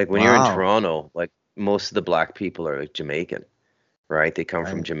 like, when you're in Toronto, like, most of the black people are like Jamaican, right? They come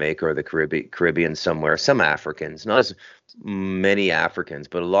from Jamaica or the Caribbean somewhere. Some Africans, not as many Africans,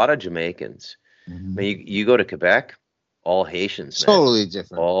 but a lot of Jamaicans. Mhm. I mean, you go to Quebec, all Haitians, man. Totally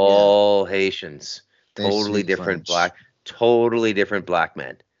different. All Haitians, They totally speak different French. totally different black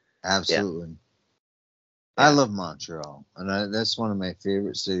men. Absolutely. Yeah. I love Montreal, and that's one of my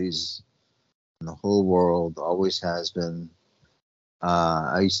favorite cities in the whole world. Always has been.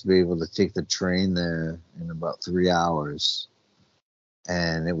 I used to be able to take the train there in about 3 hours,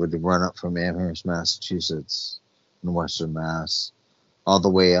 and it would run up from Amherst, Massachusetts, in Western Mass, all the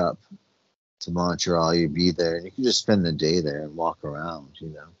way up to Montreal. You'd be there, and you could just spend the day there and walk around,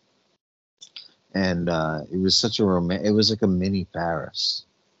 And it was such a it was like a mini Paris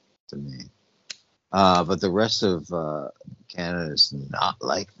to me. But the rest of Canada is not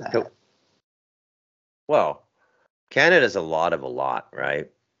like that. Nope. Well, Canada's a lot of a lot, right?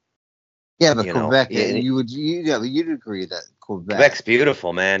 Yeah, but You know, Quebec, yeah, you'd agree that Quebec's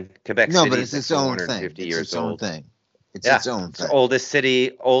beautiful, man. Quebec no, City but is it's like its own thing. 450 It's years its own old. thing. It's Yeah. its own It's thing.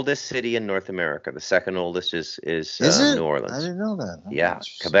 the oldest city in North America. The second oldest is Is it? New I Orleans. didn't know that. Oh, Yeah,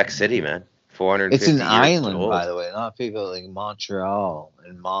 interesting. Quebec City, man. 450 It's an years island, old. by the way. A lot of people like Montreal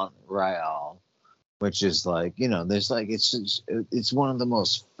and Montreal, which is like, there's like it's one of the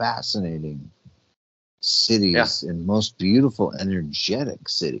most fascinating cities and most beautiful, energetic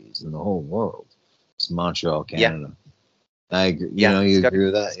cities in the whole world. It's Montreal, Canada. I agree. You agree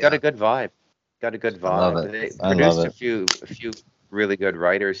with that? It's got a good vibe. Got a good vibe. I love it. They I produced love a few really good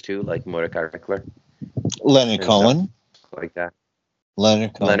writers too, like Mordecai Rickler, Leonard Cohen. like that.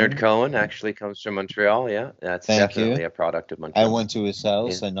 Leonard Cohen actually comes from Montreal. Yeah, that's Thank definitely you. a product of Montreal. I went to his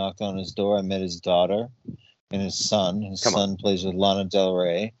house. Yeah. I knocked on his door. I met his daughter and his son. His Come on. son plays with Lana Del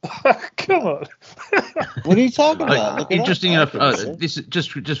Rey. Come on. What are you talking about? Look it up. Interesting enough, I can this is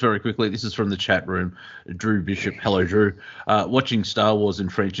just very quickly. This is from the chat room. Drew Bishop, hello Drew. Watching Star Wars in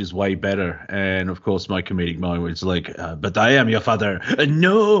French is way better, and of course my comedic mind was like, "But I am your father."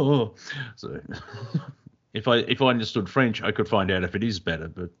 No. So if I understood French, I could find out if it is better.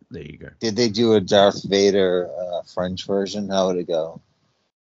 But there you go. Did they do a Darth Vader French version? How would it go?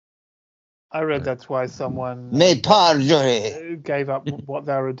 I read that's why someone Mais pardon. gave up what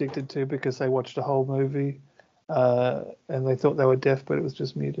they were addicted to because they watched a whole movie and they thought they were deaf, but it was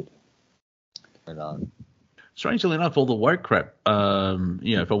just muted. Right on. Strangely enough, all the woke crap.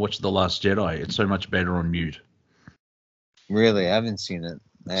 If I watch The Last Jedi, it's so much better on mute. Really, I haven't seen it.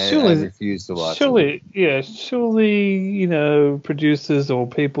 I refuse to watch it. Surely, producers or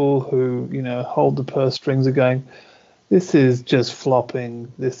people who, hold the purse strings are going, this is just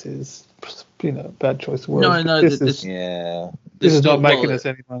flopping. This is, bad choice of words. No, this this is not making us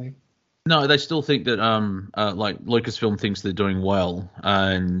any money. No, they still think that like Lucasfilm thinks they're doing well,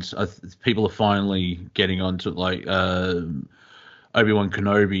 and people are finally getting onto it. Like Obi-Wan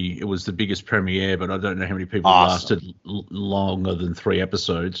Kenobi, it was the biggest premiere, but I don't know how many people lasted longer than 3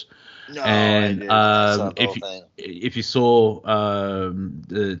 episodes. No, and I didn't. if you saw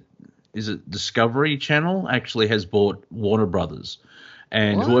is it Discovery Channel actually has bought Warner Brothers.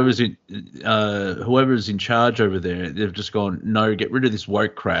 And What? whoever's in charge over there, they've just gone, no, get rid of this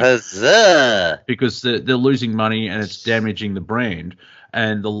woke crap. Huzzah! Because they're losing money and it's damaging the brand.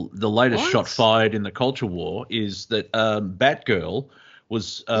 And the latest shot fired in the culture war is that Batgirl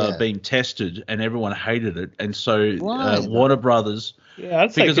was being tested and everyone hated it. And so Warner Brothers,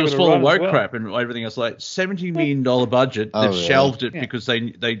 I'd say because it was give full a of run as woke well. crap and everything else, like $70 million budget, they've shelved it because they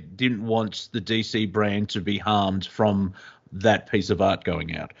didn't want the DC brand to be harmed from that piece of art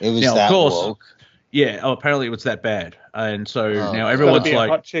going out. It was now, that of course, woke. Yeah. Oh, apparently it was that bad, and so now It's gotta everyone's be a like,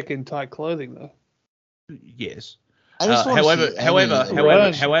 hot chick in tight clothing, though. yes. I just wanna see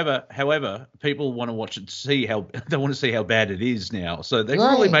However, people want to watch it, see how they want to see how bad it is now. So they can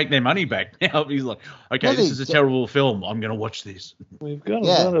really make their money back now. He's like, okay, this is a terrible film. I'm going to watch this. We've got a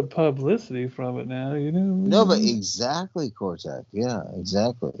lot of publicity from it now, No, but exactly, Cortec. Yeah,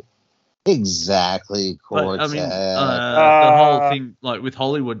 exactly. Exactly, Cortec. But, I mean, the whole thing, like with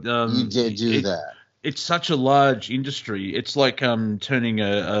Hollywood, you did do that. It's such a large industry. It's like turning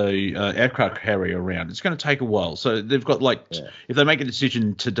a aircraft carrier around. It's going to take a while. So they've got if they make a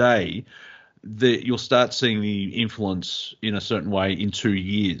decision today, you'll start seeing the influence in a certain way in 2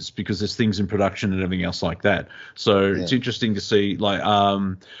 years because there's things in production and everything else like that. So it's interesting to see, like,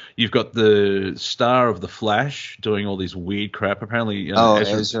 you've got the star of The Flash doing all this weird crap. Apparently,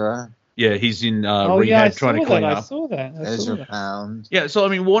 Ezra. Yeah, he's in rehab trying to clean up. I saw that. Ezra Pound. Yeah, so I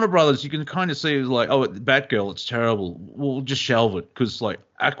mean, Warner Brothers, you can kind of see it was like, oh, Batgirl, it's terrible. We'll just shelve it because like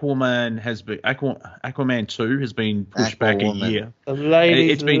Aquaman 2 has been pushed back a year. The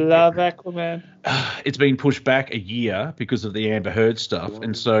ladies love Aquaman. It's been pushed back a year because of the Amber Heard stuff,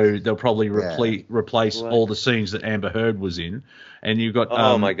 and so they'll probably replace all the scenes that Amber Heard was in. And you've got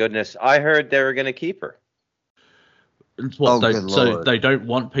oh my goodness, I heard they were going to keep her. So they don't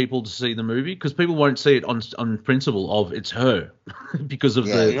want people to see the movie because people won't see it on principle of it's her because of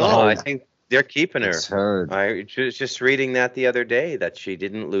the whole... I think they're keeping her. It's her. I was just reading that the other day that she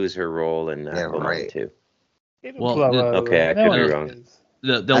didn't lose her role in Aquaman 2. Well, okay, I could be wrong.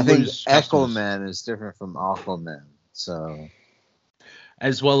 I think Aquaman is different from Aquaman, so...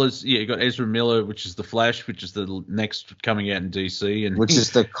 As well as, you got Ezra Miller, which is The Flash, which is the next coming out in DC. And which is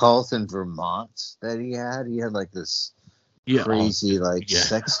the cult in Vermont that he had. He had like this crazy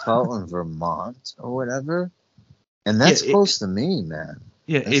sex cult in Vermont or whatever. And that's close to me, man.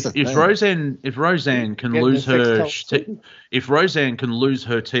 Yeah, if Roseanne can lose her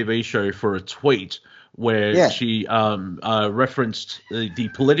TV show for a tweet where she referenced the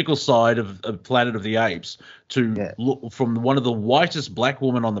political side of Planet of the Apes to look from one of the whitest black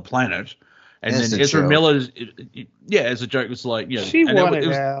women on the planet, and then Ezra Miller, as a joke, was like, she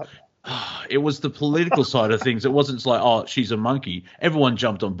wanted out. It was the political side of things. It wasn't like, oh, she's a monkey. Everyone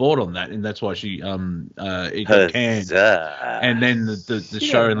jumped on board on that, and that's why she it got canned. And then the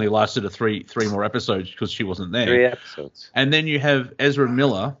show only lasted three more episodes because she wasn't there. 3 episodes. And then you have Ezra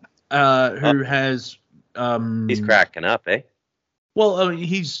Miller, who has he's cracking up, eh? Well,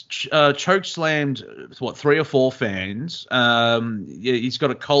 he's choke slammed 3 or 4 fans. He's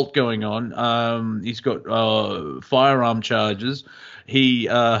got a cult going on. He's got firearm charges. He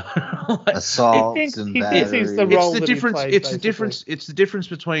assaults and batteries. It's the difference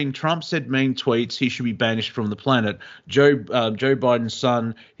between Trump said mean tweets, he should be banished from the planet. Joe Biden's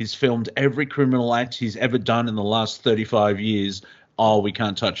son, he's filmed every criminal act he's ever done in the last 35 years. Oh, we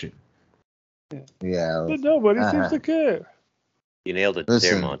can't touch him. Yeah, but nobody seems to care. You nailed it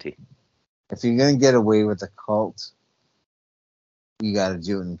there, Monty. If you're gonna get away with a cult, you got to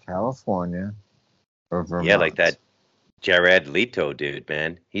do it in California or Vermont. Yeah, like that Jared Leto dude,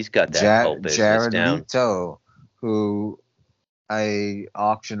 man. He's got that cult business Jared down. Leto, who I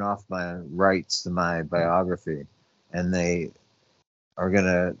auction off my rights to my biography, and they are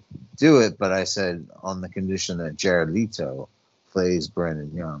gonna do it, but I said on the condition that Jared Leto plays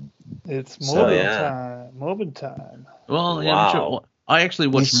Brandon Young. It's Morbid time. Well, yeah, I actually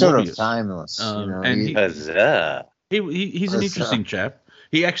watched He's sort Morbius. Of timeless, and he's an interesting chap.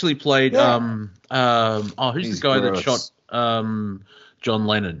 He actually played who's the guy that shot John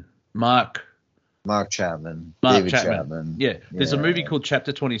Lennon? Mark Chapman. David Chapman. Yeah, there's a movie called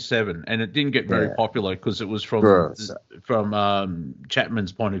Chapter 27, and it didn't get very popular because it was from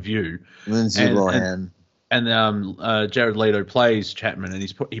Chapman's point of view. Lindsay Lohan. And Jared Leto plays Chapman, and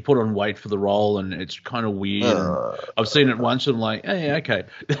he put on weight for the role, and it's kind of weird. I've seen it once, and I'm like, hey, okay.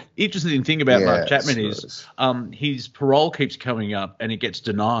 Interesting thing about Mark Chapman is his parole keeps coming up, and it gets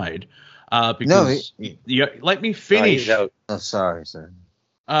denied because let me finish. Oh, sorry, sir.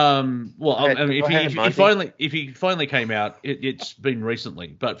 If he finally came out, it's been recently,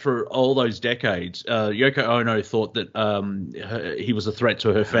 but for all those decades, Yoko Ono thought that he was a threat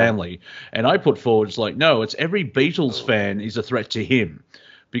to her family, and I put forward, it's like, no, it's every Beatles fan is a threat to him,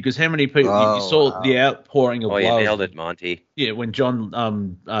 because how many people you saw the outpouring of love? You nailed it, Monty. Yeah, when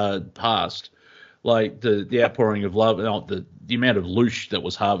John passed, like the outpouring of love, the amount of loosh that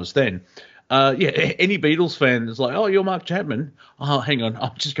was harvested then. Any Beatles fan is like, oh, you're Mark Chapman. Oh, hang on,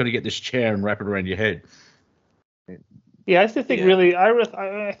 I'm just going to get this chair and wrap it around your head. Yeah, I used to think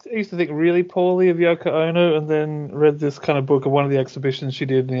I used to think really poorly of Yoko Ono, and then read this kind of book of one of the exhibitions she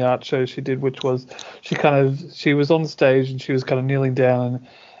did in the art show she did, which was she was on stage and she was kind of kneeling down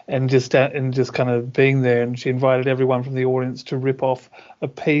and just kind of being there, and she invited everyone from the audience to rip off a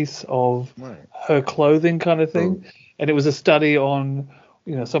piece of her clothing, kind of thing, and it was a study on.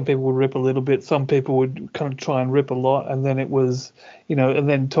 Some people would rip a little bit, some people would kind of try and rip a lot, and then it was, and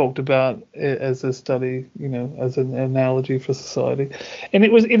then talked about it as a study, as an analogy for society, and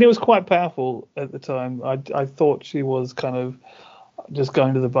it was quite powerful at the time. I thought she was kind of just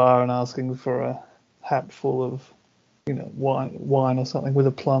going to the bar and asking for a hat full of, wine or something with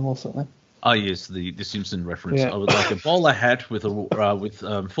a plum or something. Oh yes, the Simpson reference. Yeah. I would like a bowler hat with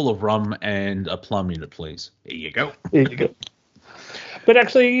full of rum and a plum in it, please. Here you go. There you go. But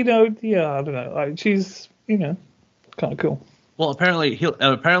actually, I don't know. She's, kind of cool. Well,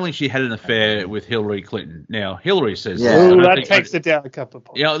 apparently she had an affair with Hillary Clinton. Now Hillary says, Yeah. this, Oh, and I that think- takes it down a couple of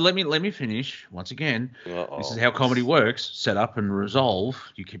points. Yeah, let me finish once again. Uh-oh. This is how comedy works: set up and resolve.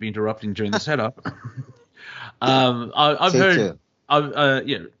 You keep interrupting during the setup. I've Take heard. two.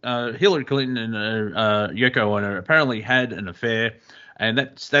 Hillary Clinton and Yoko Ono apparently had an affair, and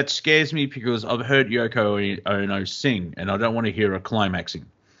that scares me because I've heard Yoko Ono sing, and I don't want to hear her climaxing.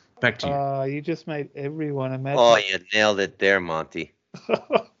 Back to you. You just made everyone imagine. Oh, you nailed it there, Monty.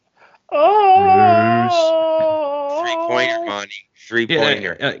 Oh! 3-pointer, Monty. Yeah,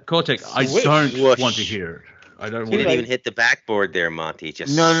 3-pointer. Cortex, I Swoosh. don't Whoosh. want to hear it. I don't You want didn't to. even hit the backboard there, Monty.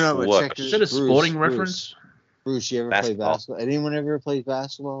 Just No, but whoosh. check this. Is that a sporting reference? Bruce, you ever play Basketball. basketball? Anyone ever play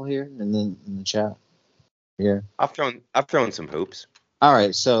basketball here in the chat? Yeah. I've thrown some hoops. All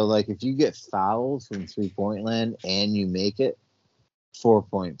right. So like, if you get fouled from 3-point land and you make it,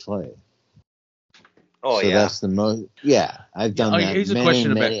 4-point play. Oh, so yeah. that's the most. Yeah, I've done that Here's a many,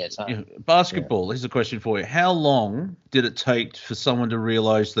 question many about a time. basketball. Here's a question for you. How long did it take for someone to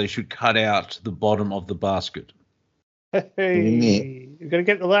realize they should cut out the bottom of the basket? Hey, you're gonna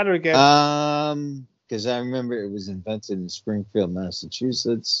get the ladder again. Because I remember it was invented in Springfield,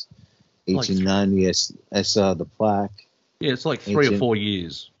 Massachusetts, Like- 1890. I saw the plaque. Yeah, it's like 3 or 4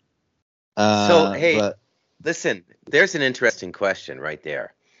 years. So, hey, but Listen, there's an interesting question right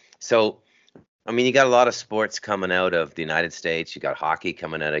there. So, I mean, you got a lot of sports coming out of the United States. You got hockey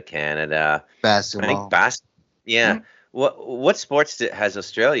coming out of Canada. I basketball. think Yeah. What sports has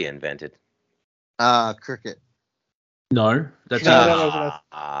Australia invented? Cricket. No, that's No, that English.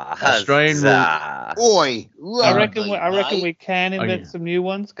 was Australian huzzah. Oi! I reckon we can Oh, invent yeah. some new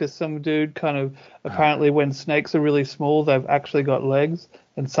ones because some dude kind of apparently when snakes are really small they've actually got legs,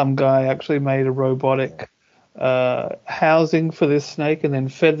 and some guy actually made a robotic housing for this snake and then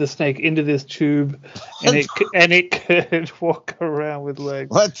fed the snake into this tube and it could walk around with legs.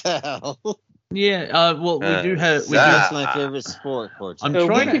 What the hell? Yeah, well, we do have. We do, That's my favorite sport, Coach. I'm So we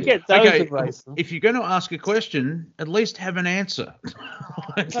trying could to get those okay, and race them. if you're going to ask a question, at least have an answer.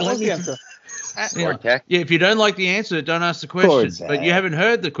 That was the answer. Yeah. Cortex. Yeah, if you don't like the answer, don't ask the question. Course, But you haven't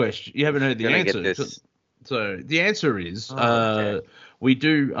heard the question. You haven't heard the Gonna get answer. this. So the answer is Okay. we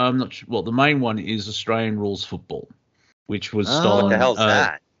do. I'm not sure. Well, the main one is Australian rules football, which was Oh. stolen. What the hell's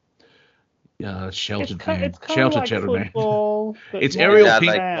that? Sheltered It's man. kind of Sheltered like sheltered man. football. but It's more aerial Is that ping-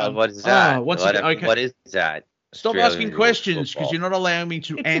 like, what is that? once what, again, okay. what is that? Stop Australian asking rules questions because football. you're not allowing me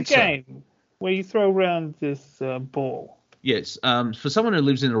to It's answer. a game where you throw around this ball. Yes, for someone who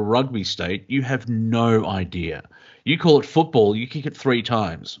lives in a rugby state, you have no idea. You call it football, you kick it 3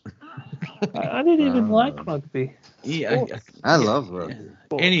 times. I didn't even like rugby. Yeah. I love rugby.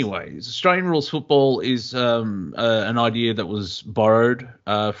 Anyways, Australian rules football is an idea that was borrowed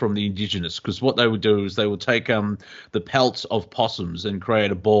from the indigenous, because what they would do is they would take the pelts of possums and create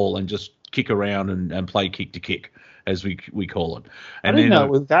a ball and just kick around and play kick to kick, as we call it. And I didn't then,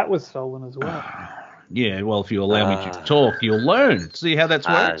 know that was stolen as well. yeah, well, if you allow me to talk, you'll learn. See how that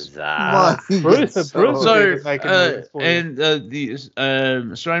works? Huzzah. Bruce So- will So, be making notes for you. and the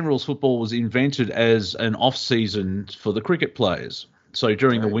Australian rules football was invented as an off-season for the cricket players. So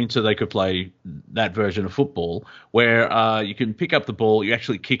during the winter, they could play that version of football, where you can pick up the ball, you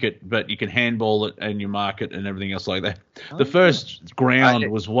actually kick it, but you can handball it and you mark it and everything else like that. The first ground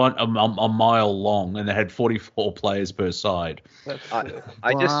was a mile long, and they had 44 players per side. That's,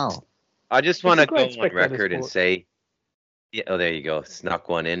 I just want a to go great on spectator record and sport. say, yeah, oh, there you go, snuck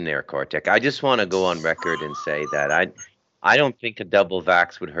one in there, Cortec. I just want to go on record and say that I don't think a double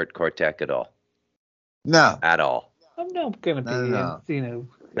vax would hurt Cortec at all, No. at all. I'm not going to be, No.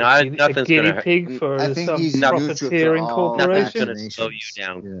 No, a nothing's guinea gonna hurt. pig for I think some he's neutral to profiteering all Nothing's corporation. going to slow you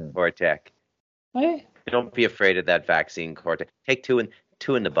down, Yeah. Cortec. Eh? Don't be afraid of that vaccine, Cortec. Take two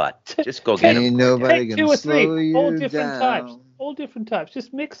in the butt. Just go get Ain't him. nobody Take gonna 2 or 3, slow you all different types. down. All different types.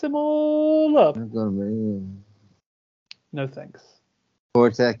 Just mix them all up. I'm gonna be No thanks.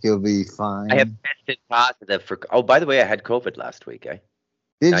 Cortec, you'll be fine. I have tested positive for. Oh, by the way, I had COVID last week. Eh?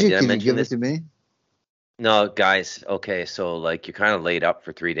 Did I you? did Can you mention give this. it to me? No, guys. Okay, so like you're kind of laid up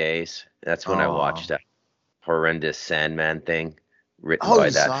for 3 days. That's when I Aw. watched that horrendous Sandman thing written Oh, by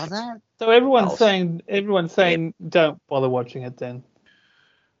you that. saw that? So everyone's House. saying don't bother watching it then.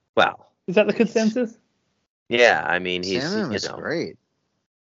 Well, Is that the consensus? yeah. I mean, he's Sandman you was know. great.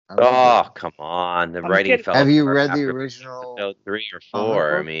 I Oh, loved it. come on. The I'm writing getting- fell Have you apart read the after original? episode 3 or comic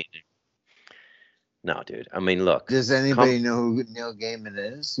 4. I book? mean, No, dude. I mean, look. Does anybody know who Neil Gaiman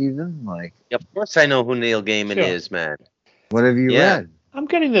is? Even like, Of course, I know who Neil Gaiman Sure. is, man. what have you Yeah. read? I'm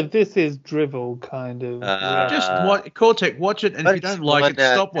getting that this is drivel kind of. Just Cortec, watch it, and if you what's don't like one it,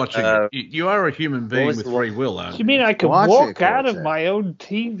 that, stop watching it. You are a human being was with the one- free will, aren't You mean I could Watch walk it, out of Cortec. my own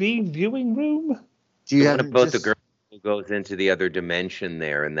TV viewing room? Do you What have about just, the girl who goes into the other dimension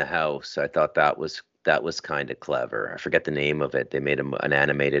there in the house? I thought that was kind of clever. I forget the name of it. They made an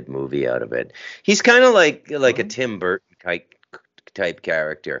animated movie out of it. He's kind of like a Tim Burton type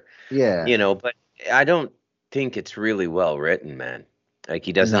character, Yeah. you know. But I don't think it's really well written, man. Like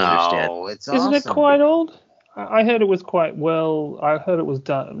he doesn't understand. No, it's Isn't awesome. it quite old? I heard it was quite well. I heard it was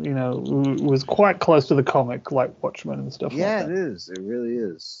done. You know, was quite close to the comic, like Watchmen and stuff Yeah, like it that. is. It really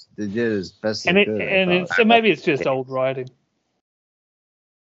is. They did as best And they it could. I and thought. it's, so maybe it's just old writing.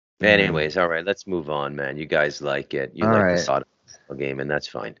 Anyways, all right, let's move on, man. You guys like it. You All like right. the Sodom game, and that's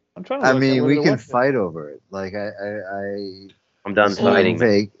fine. I'm trying to. I work out mean, whether we to can watch it. fight over it. Like I'm done it's a little fighting. man.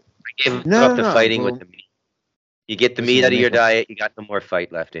 vague. I gave No, up the no, fighting well, with the meat. You get the listen, meat out of your Nicholas. diet, you got no more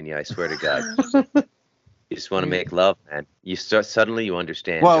fight left in you. I swear to God. You just want to make love, man. You start suddenly you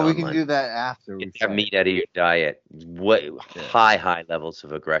understand. Well, John we can Lennon. do that after we Get that fight. meat out of your diet. What high levels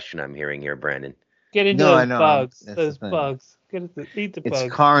of aggression I'm hearing here, Brandon. Get into No, I those know, bugs. that's the Those thing. bugs. Get it. Eat the It's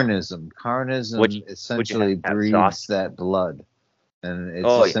bugs. carnism. Carnism Would you essentially have breeds sauce? that blood, and it's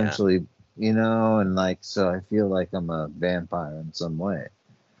Oh, yeah. essentially, and like, so I feel like I'm a vampire in some way.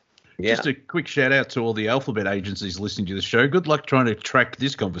 Yeah. Just a quick shout out to all the alphabet agencies listening to the show. Good luck trying to track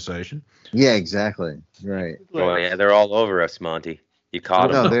this conversation. Yeah, exactly. Right. Oh yeah, they're all over us, Monty. You caught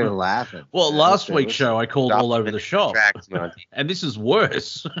No, them. they're laughing. Well, Yeah, last okay, week's listen. show I called all over the shop, Tracks, Monty. and this is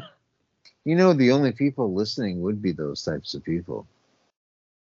worse. The only people listening would be those types of people.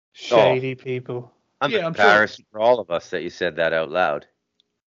 Shady people. I'm Yeah, I'm embarrassed for all of us that you said that out loud.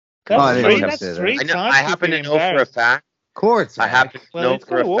 Oh, I That's didn't three. say That's that. three I know. times. I you've happen to been know for a embarrassed. fact. Cortex. I happen to Well, know it's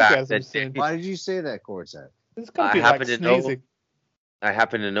for a got fact orgasm that soon. Why did you say that, Cortex? It's got to I be like happen to know- sneezing. I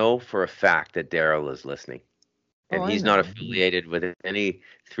happen to know for a fact that Daryl is listening. And Oh, I he's not know. affiliated with any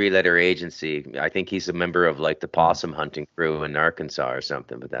three-letter agency. I think he's a member of like the possum hunting crew in Arkansas or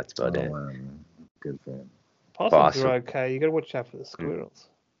something, but that's about it. Wow. Good for him. Possums Possum. are okay. You got to watch out for the squirrels.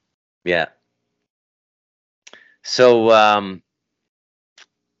 Yeah. So,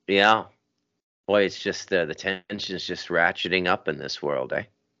 yeah. Boy, it's just the tension's just ratcheting up in this world, eh?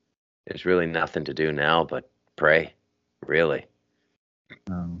 There's really nothing to do now but pray, really.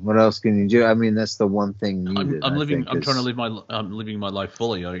 What else can you do? I mean, that's the one thing needed. I'm I living. think, I'm trying to is- live my. I'm living my life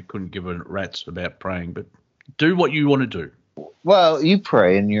fully. I couldn't give a rat's about praying, but do what you want to do. Well, you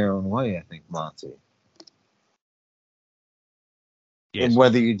pray in your own way, I think, Monty. Yes. And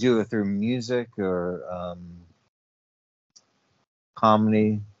whether you do it through music or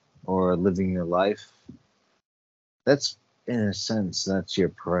comedy or living your life, that's, in a sense, that's your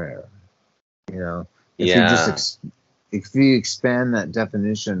prayer. If Yeah. you just if you expand that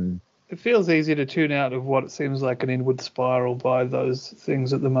definition, It feels easy to tune out of what it seems like an inward spiral by those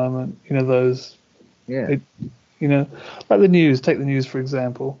things at the moment. Those, yeah, like the news. Take the news, for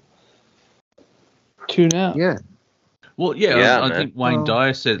example. Tune out. yeah, Well, yeah, Yeah, I man. think Wayne Well-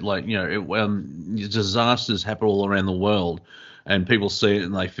 Dyer said, disasters happen all around the world, and people see it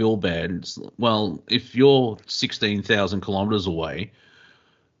and they feel bad. Well, if you're 16,000 kilometers away,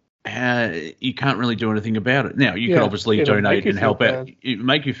 you can't really do anything about it. Now, you can Yeah, obviously it'll make donate you and feel help out. bad. It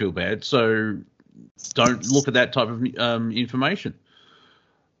make you feel bad, so don't look at that type of information.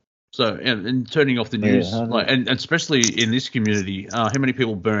 So, and turning off the news, Yeah, and especially in this community, how many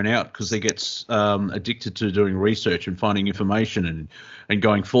people burn out because they get addicted to doing research and finding information and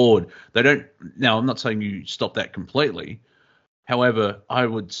going forward. They don't. Now, I'm not saying you stop that completely. However, I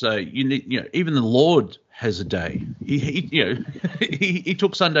would say you need. Even the Lord has a day. He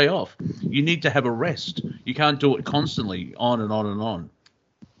took Sunday off. You need to have a rest. You can't do it constantly on and on and on.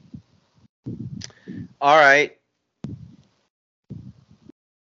 All right.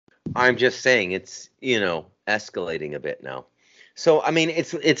 I'm just saying it's, escalating a bit now. So, I mean,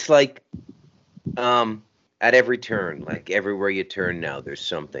 it's like at every turn, like everywhere you turn now, there's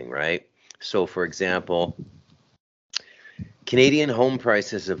something, right? So, for example, Canadian home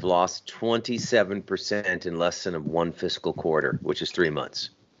prices have lost 27% in less than one fiscal quarter, which is 3 months.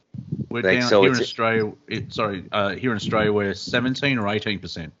 We're Like, down so here in it's- Australia. Here in Australia, we're 17 or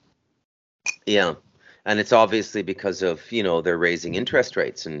 18%. Yeah. And it's obviously because of, they're raising interest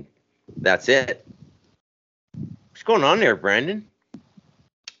rates, and that's it. What's going on there, Brandon?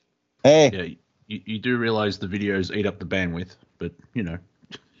 hey, Yeah, you do realize the videos eat up the bandwidth, but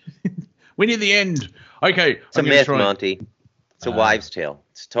we're near the end. Okay, It's a myth, Monty. It's a Uh, wives' tale.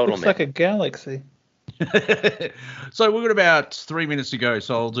 It's a total Looks myth. like a galaxy. So we've got about 3 minutes to go,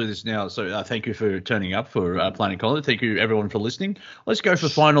 so I'll do this now. So thank you for turning up for Planet Collingwood. Thank you, everyone, for listening. Let's go for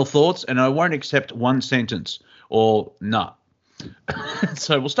final thoughts, and I won't accept one sentence or nah.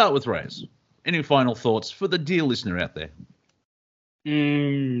 So we'll start with Raz. Any final thoughts for the dear listener out there?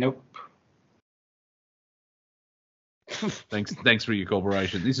 Nope. Thanks for your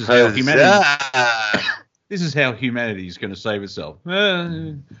cooperation. This is how humanity. This is how humanity is going to save itself.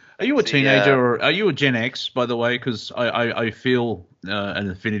 Are you a teenager or are you a Gen X, by the way? Because I feel an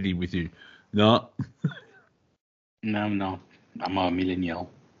affinity with you. No. No. I'm a millennial.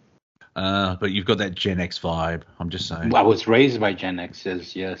 But you've got that Gen X vibe. I'm just saying. I was raised by Gen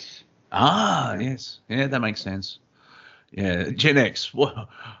Xers, yes. Ah, yes. Yeah, that makes sense. Yeah, Gen X. Well,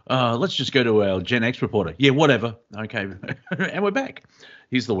 let's just go to our Gen X reporter. Yeah, whatever. Okay. And we're back.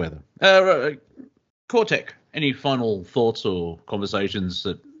 Here's the weather. Cortec, any final thoughts or conversations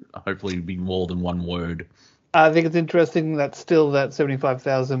that hopefully be more than one word? I think it's interesting that still that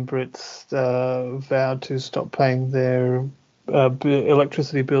 75,000 Brits vowed to stop paying their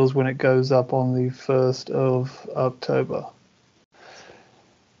electricity bills when it goes up on the 1st of October.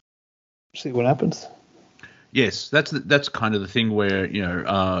 See what happens. Yes, that's kind of the thing where,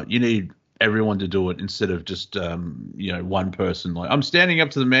 you need everyone to do it instead of just, one person. Like, I'm standing up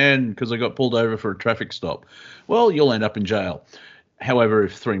to the man because I got pulled over for a traffic stop. Well, you'll end up in jail. However,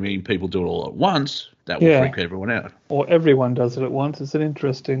 if 3 million people do it all at once, that will freak everyone out. Or everyone does it at once. It's an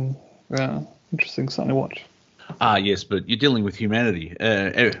interesting something to watch. Ah, yes, but you're dealing with humanity.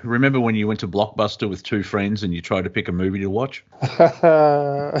 Remember when you went to Blockbuster with two friends and you tried to pick a movie to watch?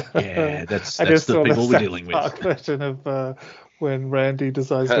 Yeah, that's the people we're dealing with. Version of when Randy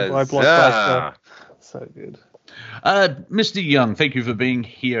decides to buy Blockbuster. So good. Mr. Young, thank you for being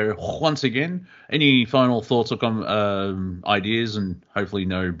here once again. Any final thoughts or ideas, and hopefully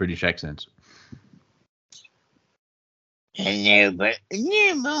no British accents? Hello,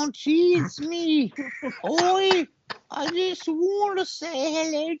 Monty, it's me. I just want to say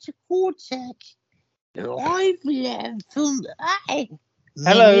hello to Cortec. I've learned from...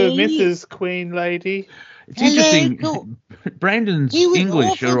 Hello, Mrs. Queen Lady. It's interesting. Brandon's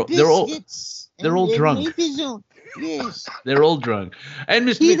English, they're all drunk. Yes. They're all drunk. And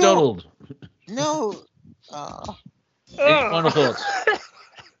Mr. McDonald. No. Any final thoughts?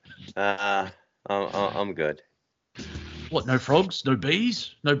 I'm good. What, no frogs? No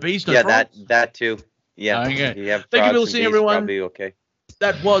bees? No bees, no yeah, frogs? that too. Yeah. Okay. Thank you for listening, everyone. Probably okay.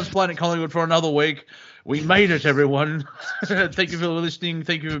 That was Planet Collingwood for another week. We made it, everyone. Thank you for listening.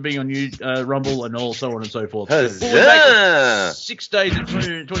 Thank you for being on Rumble and all so on and so forth. We'll be back in 6 days and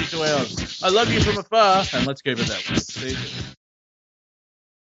 22 hours. I love you from afar, and let's keep it that way. See you.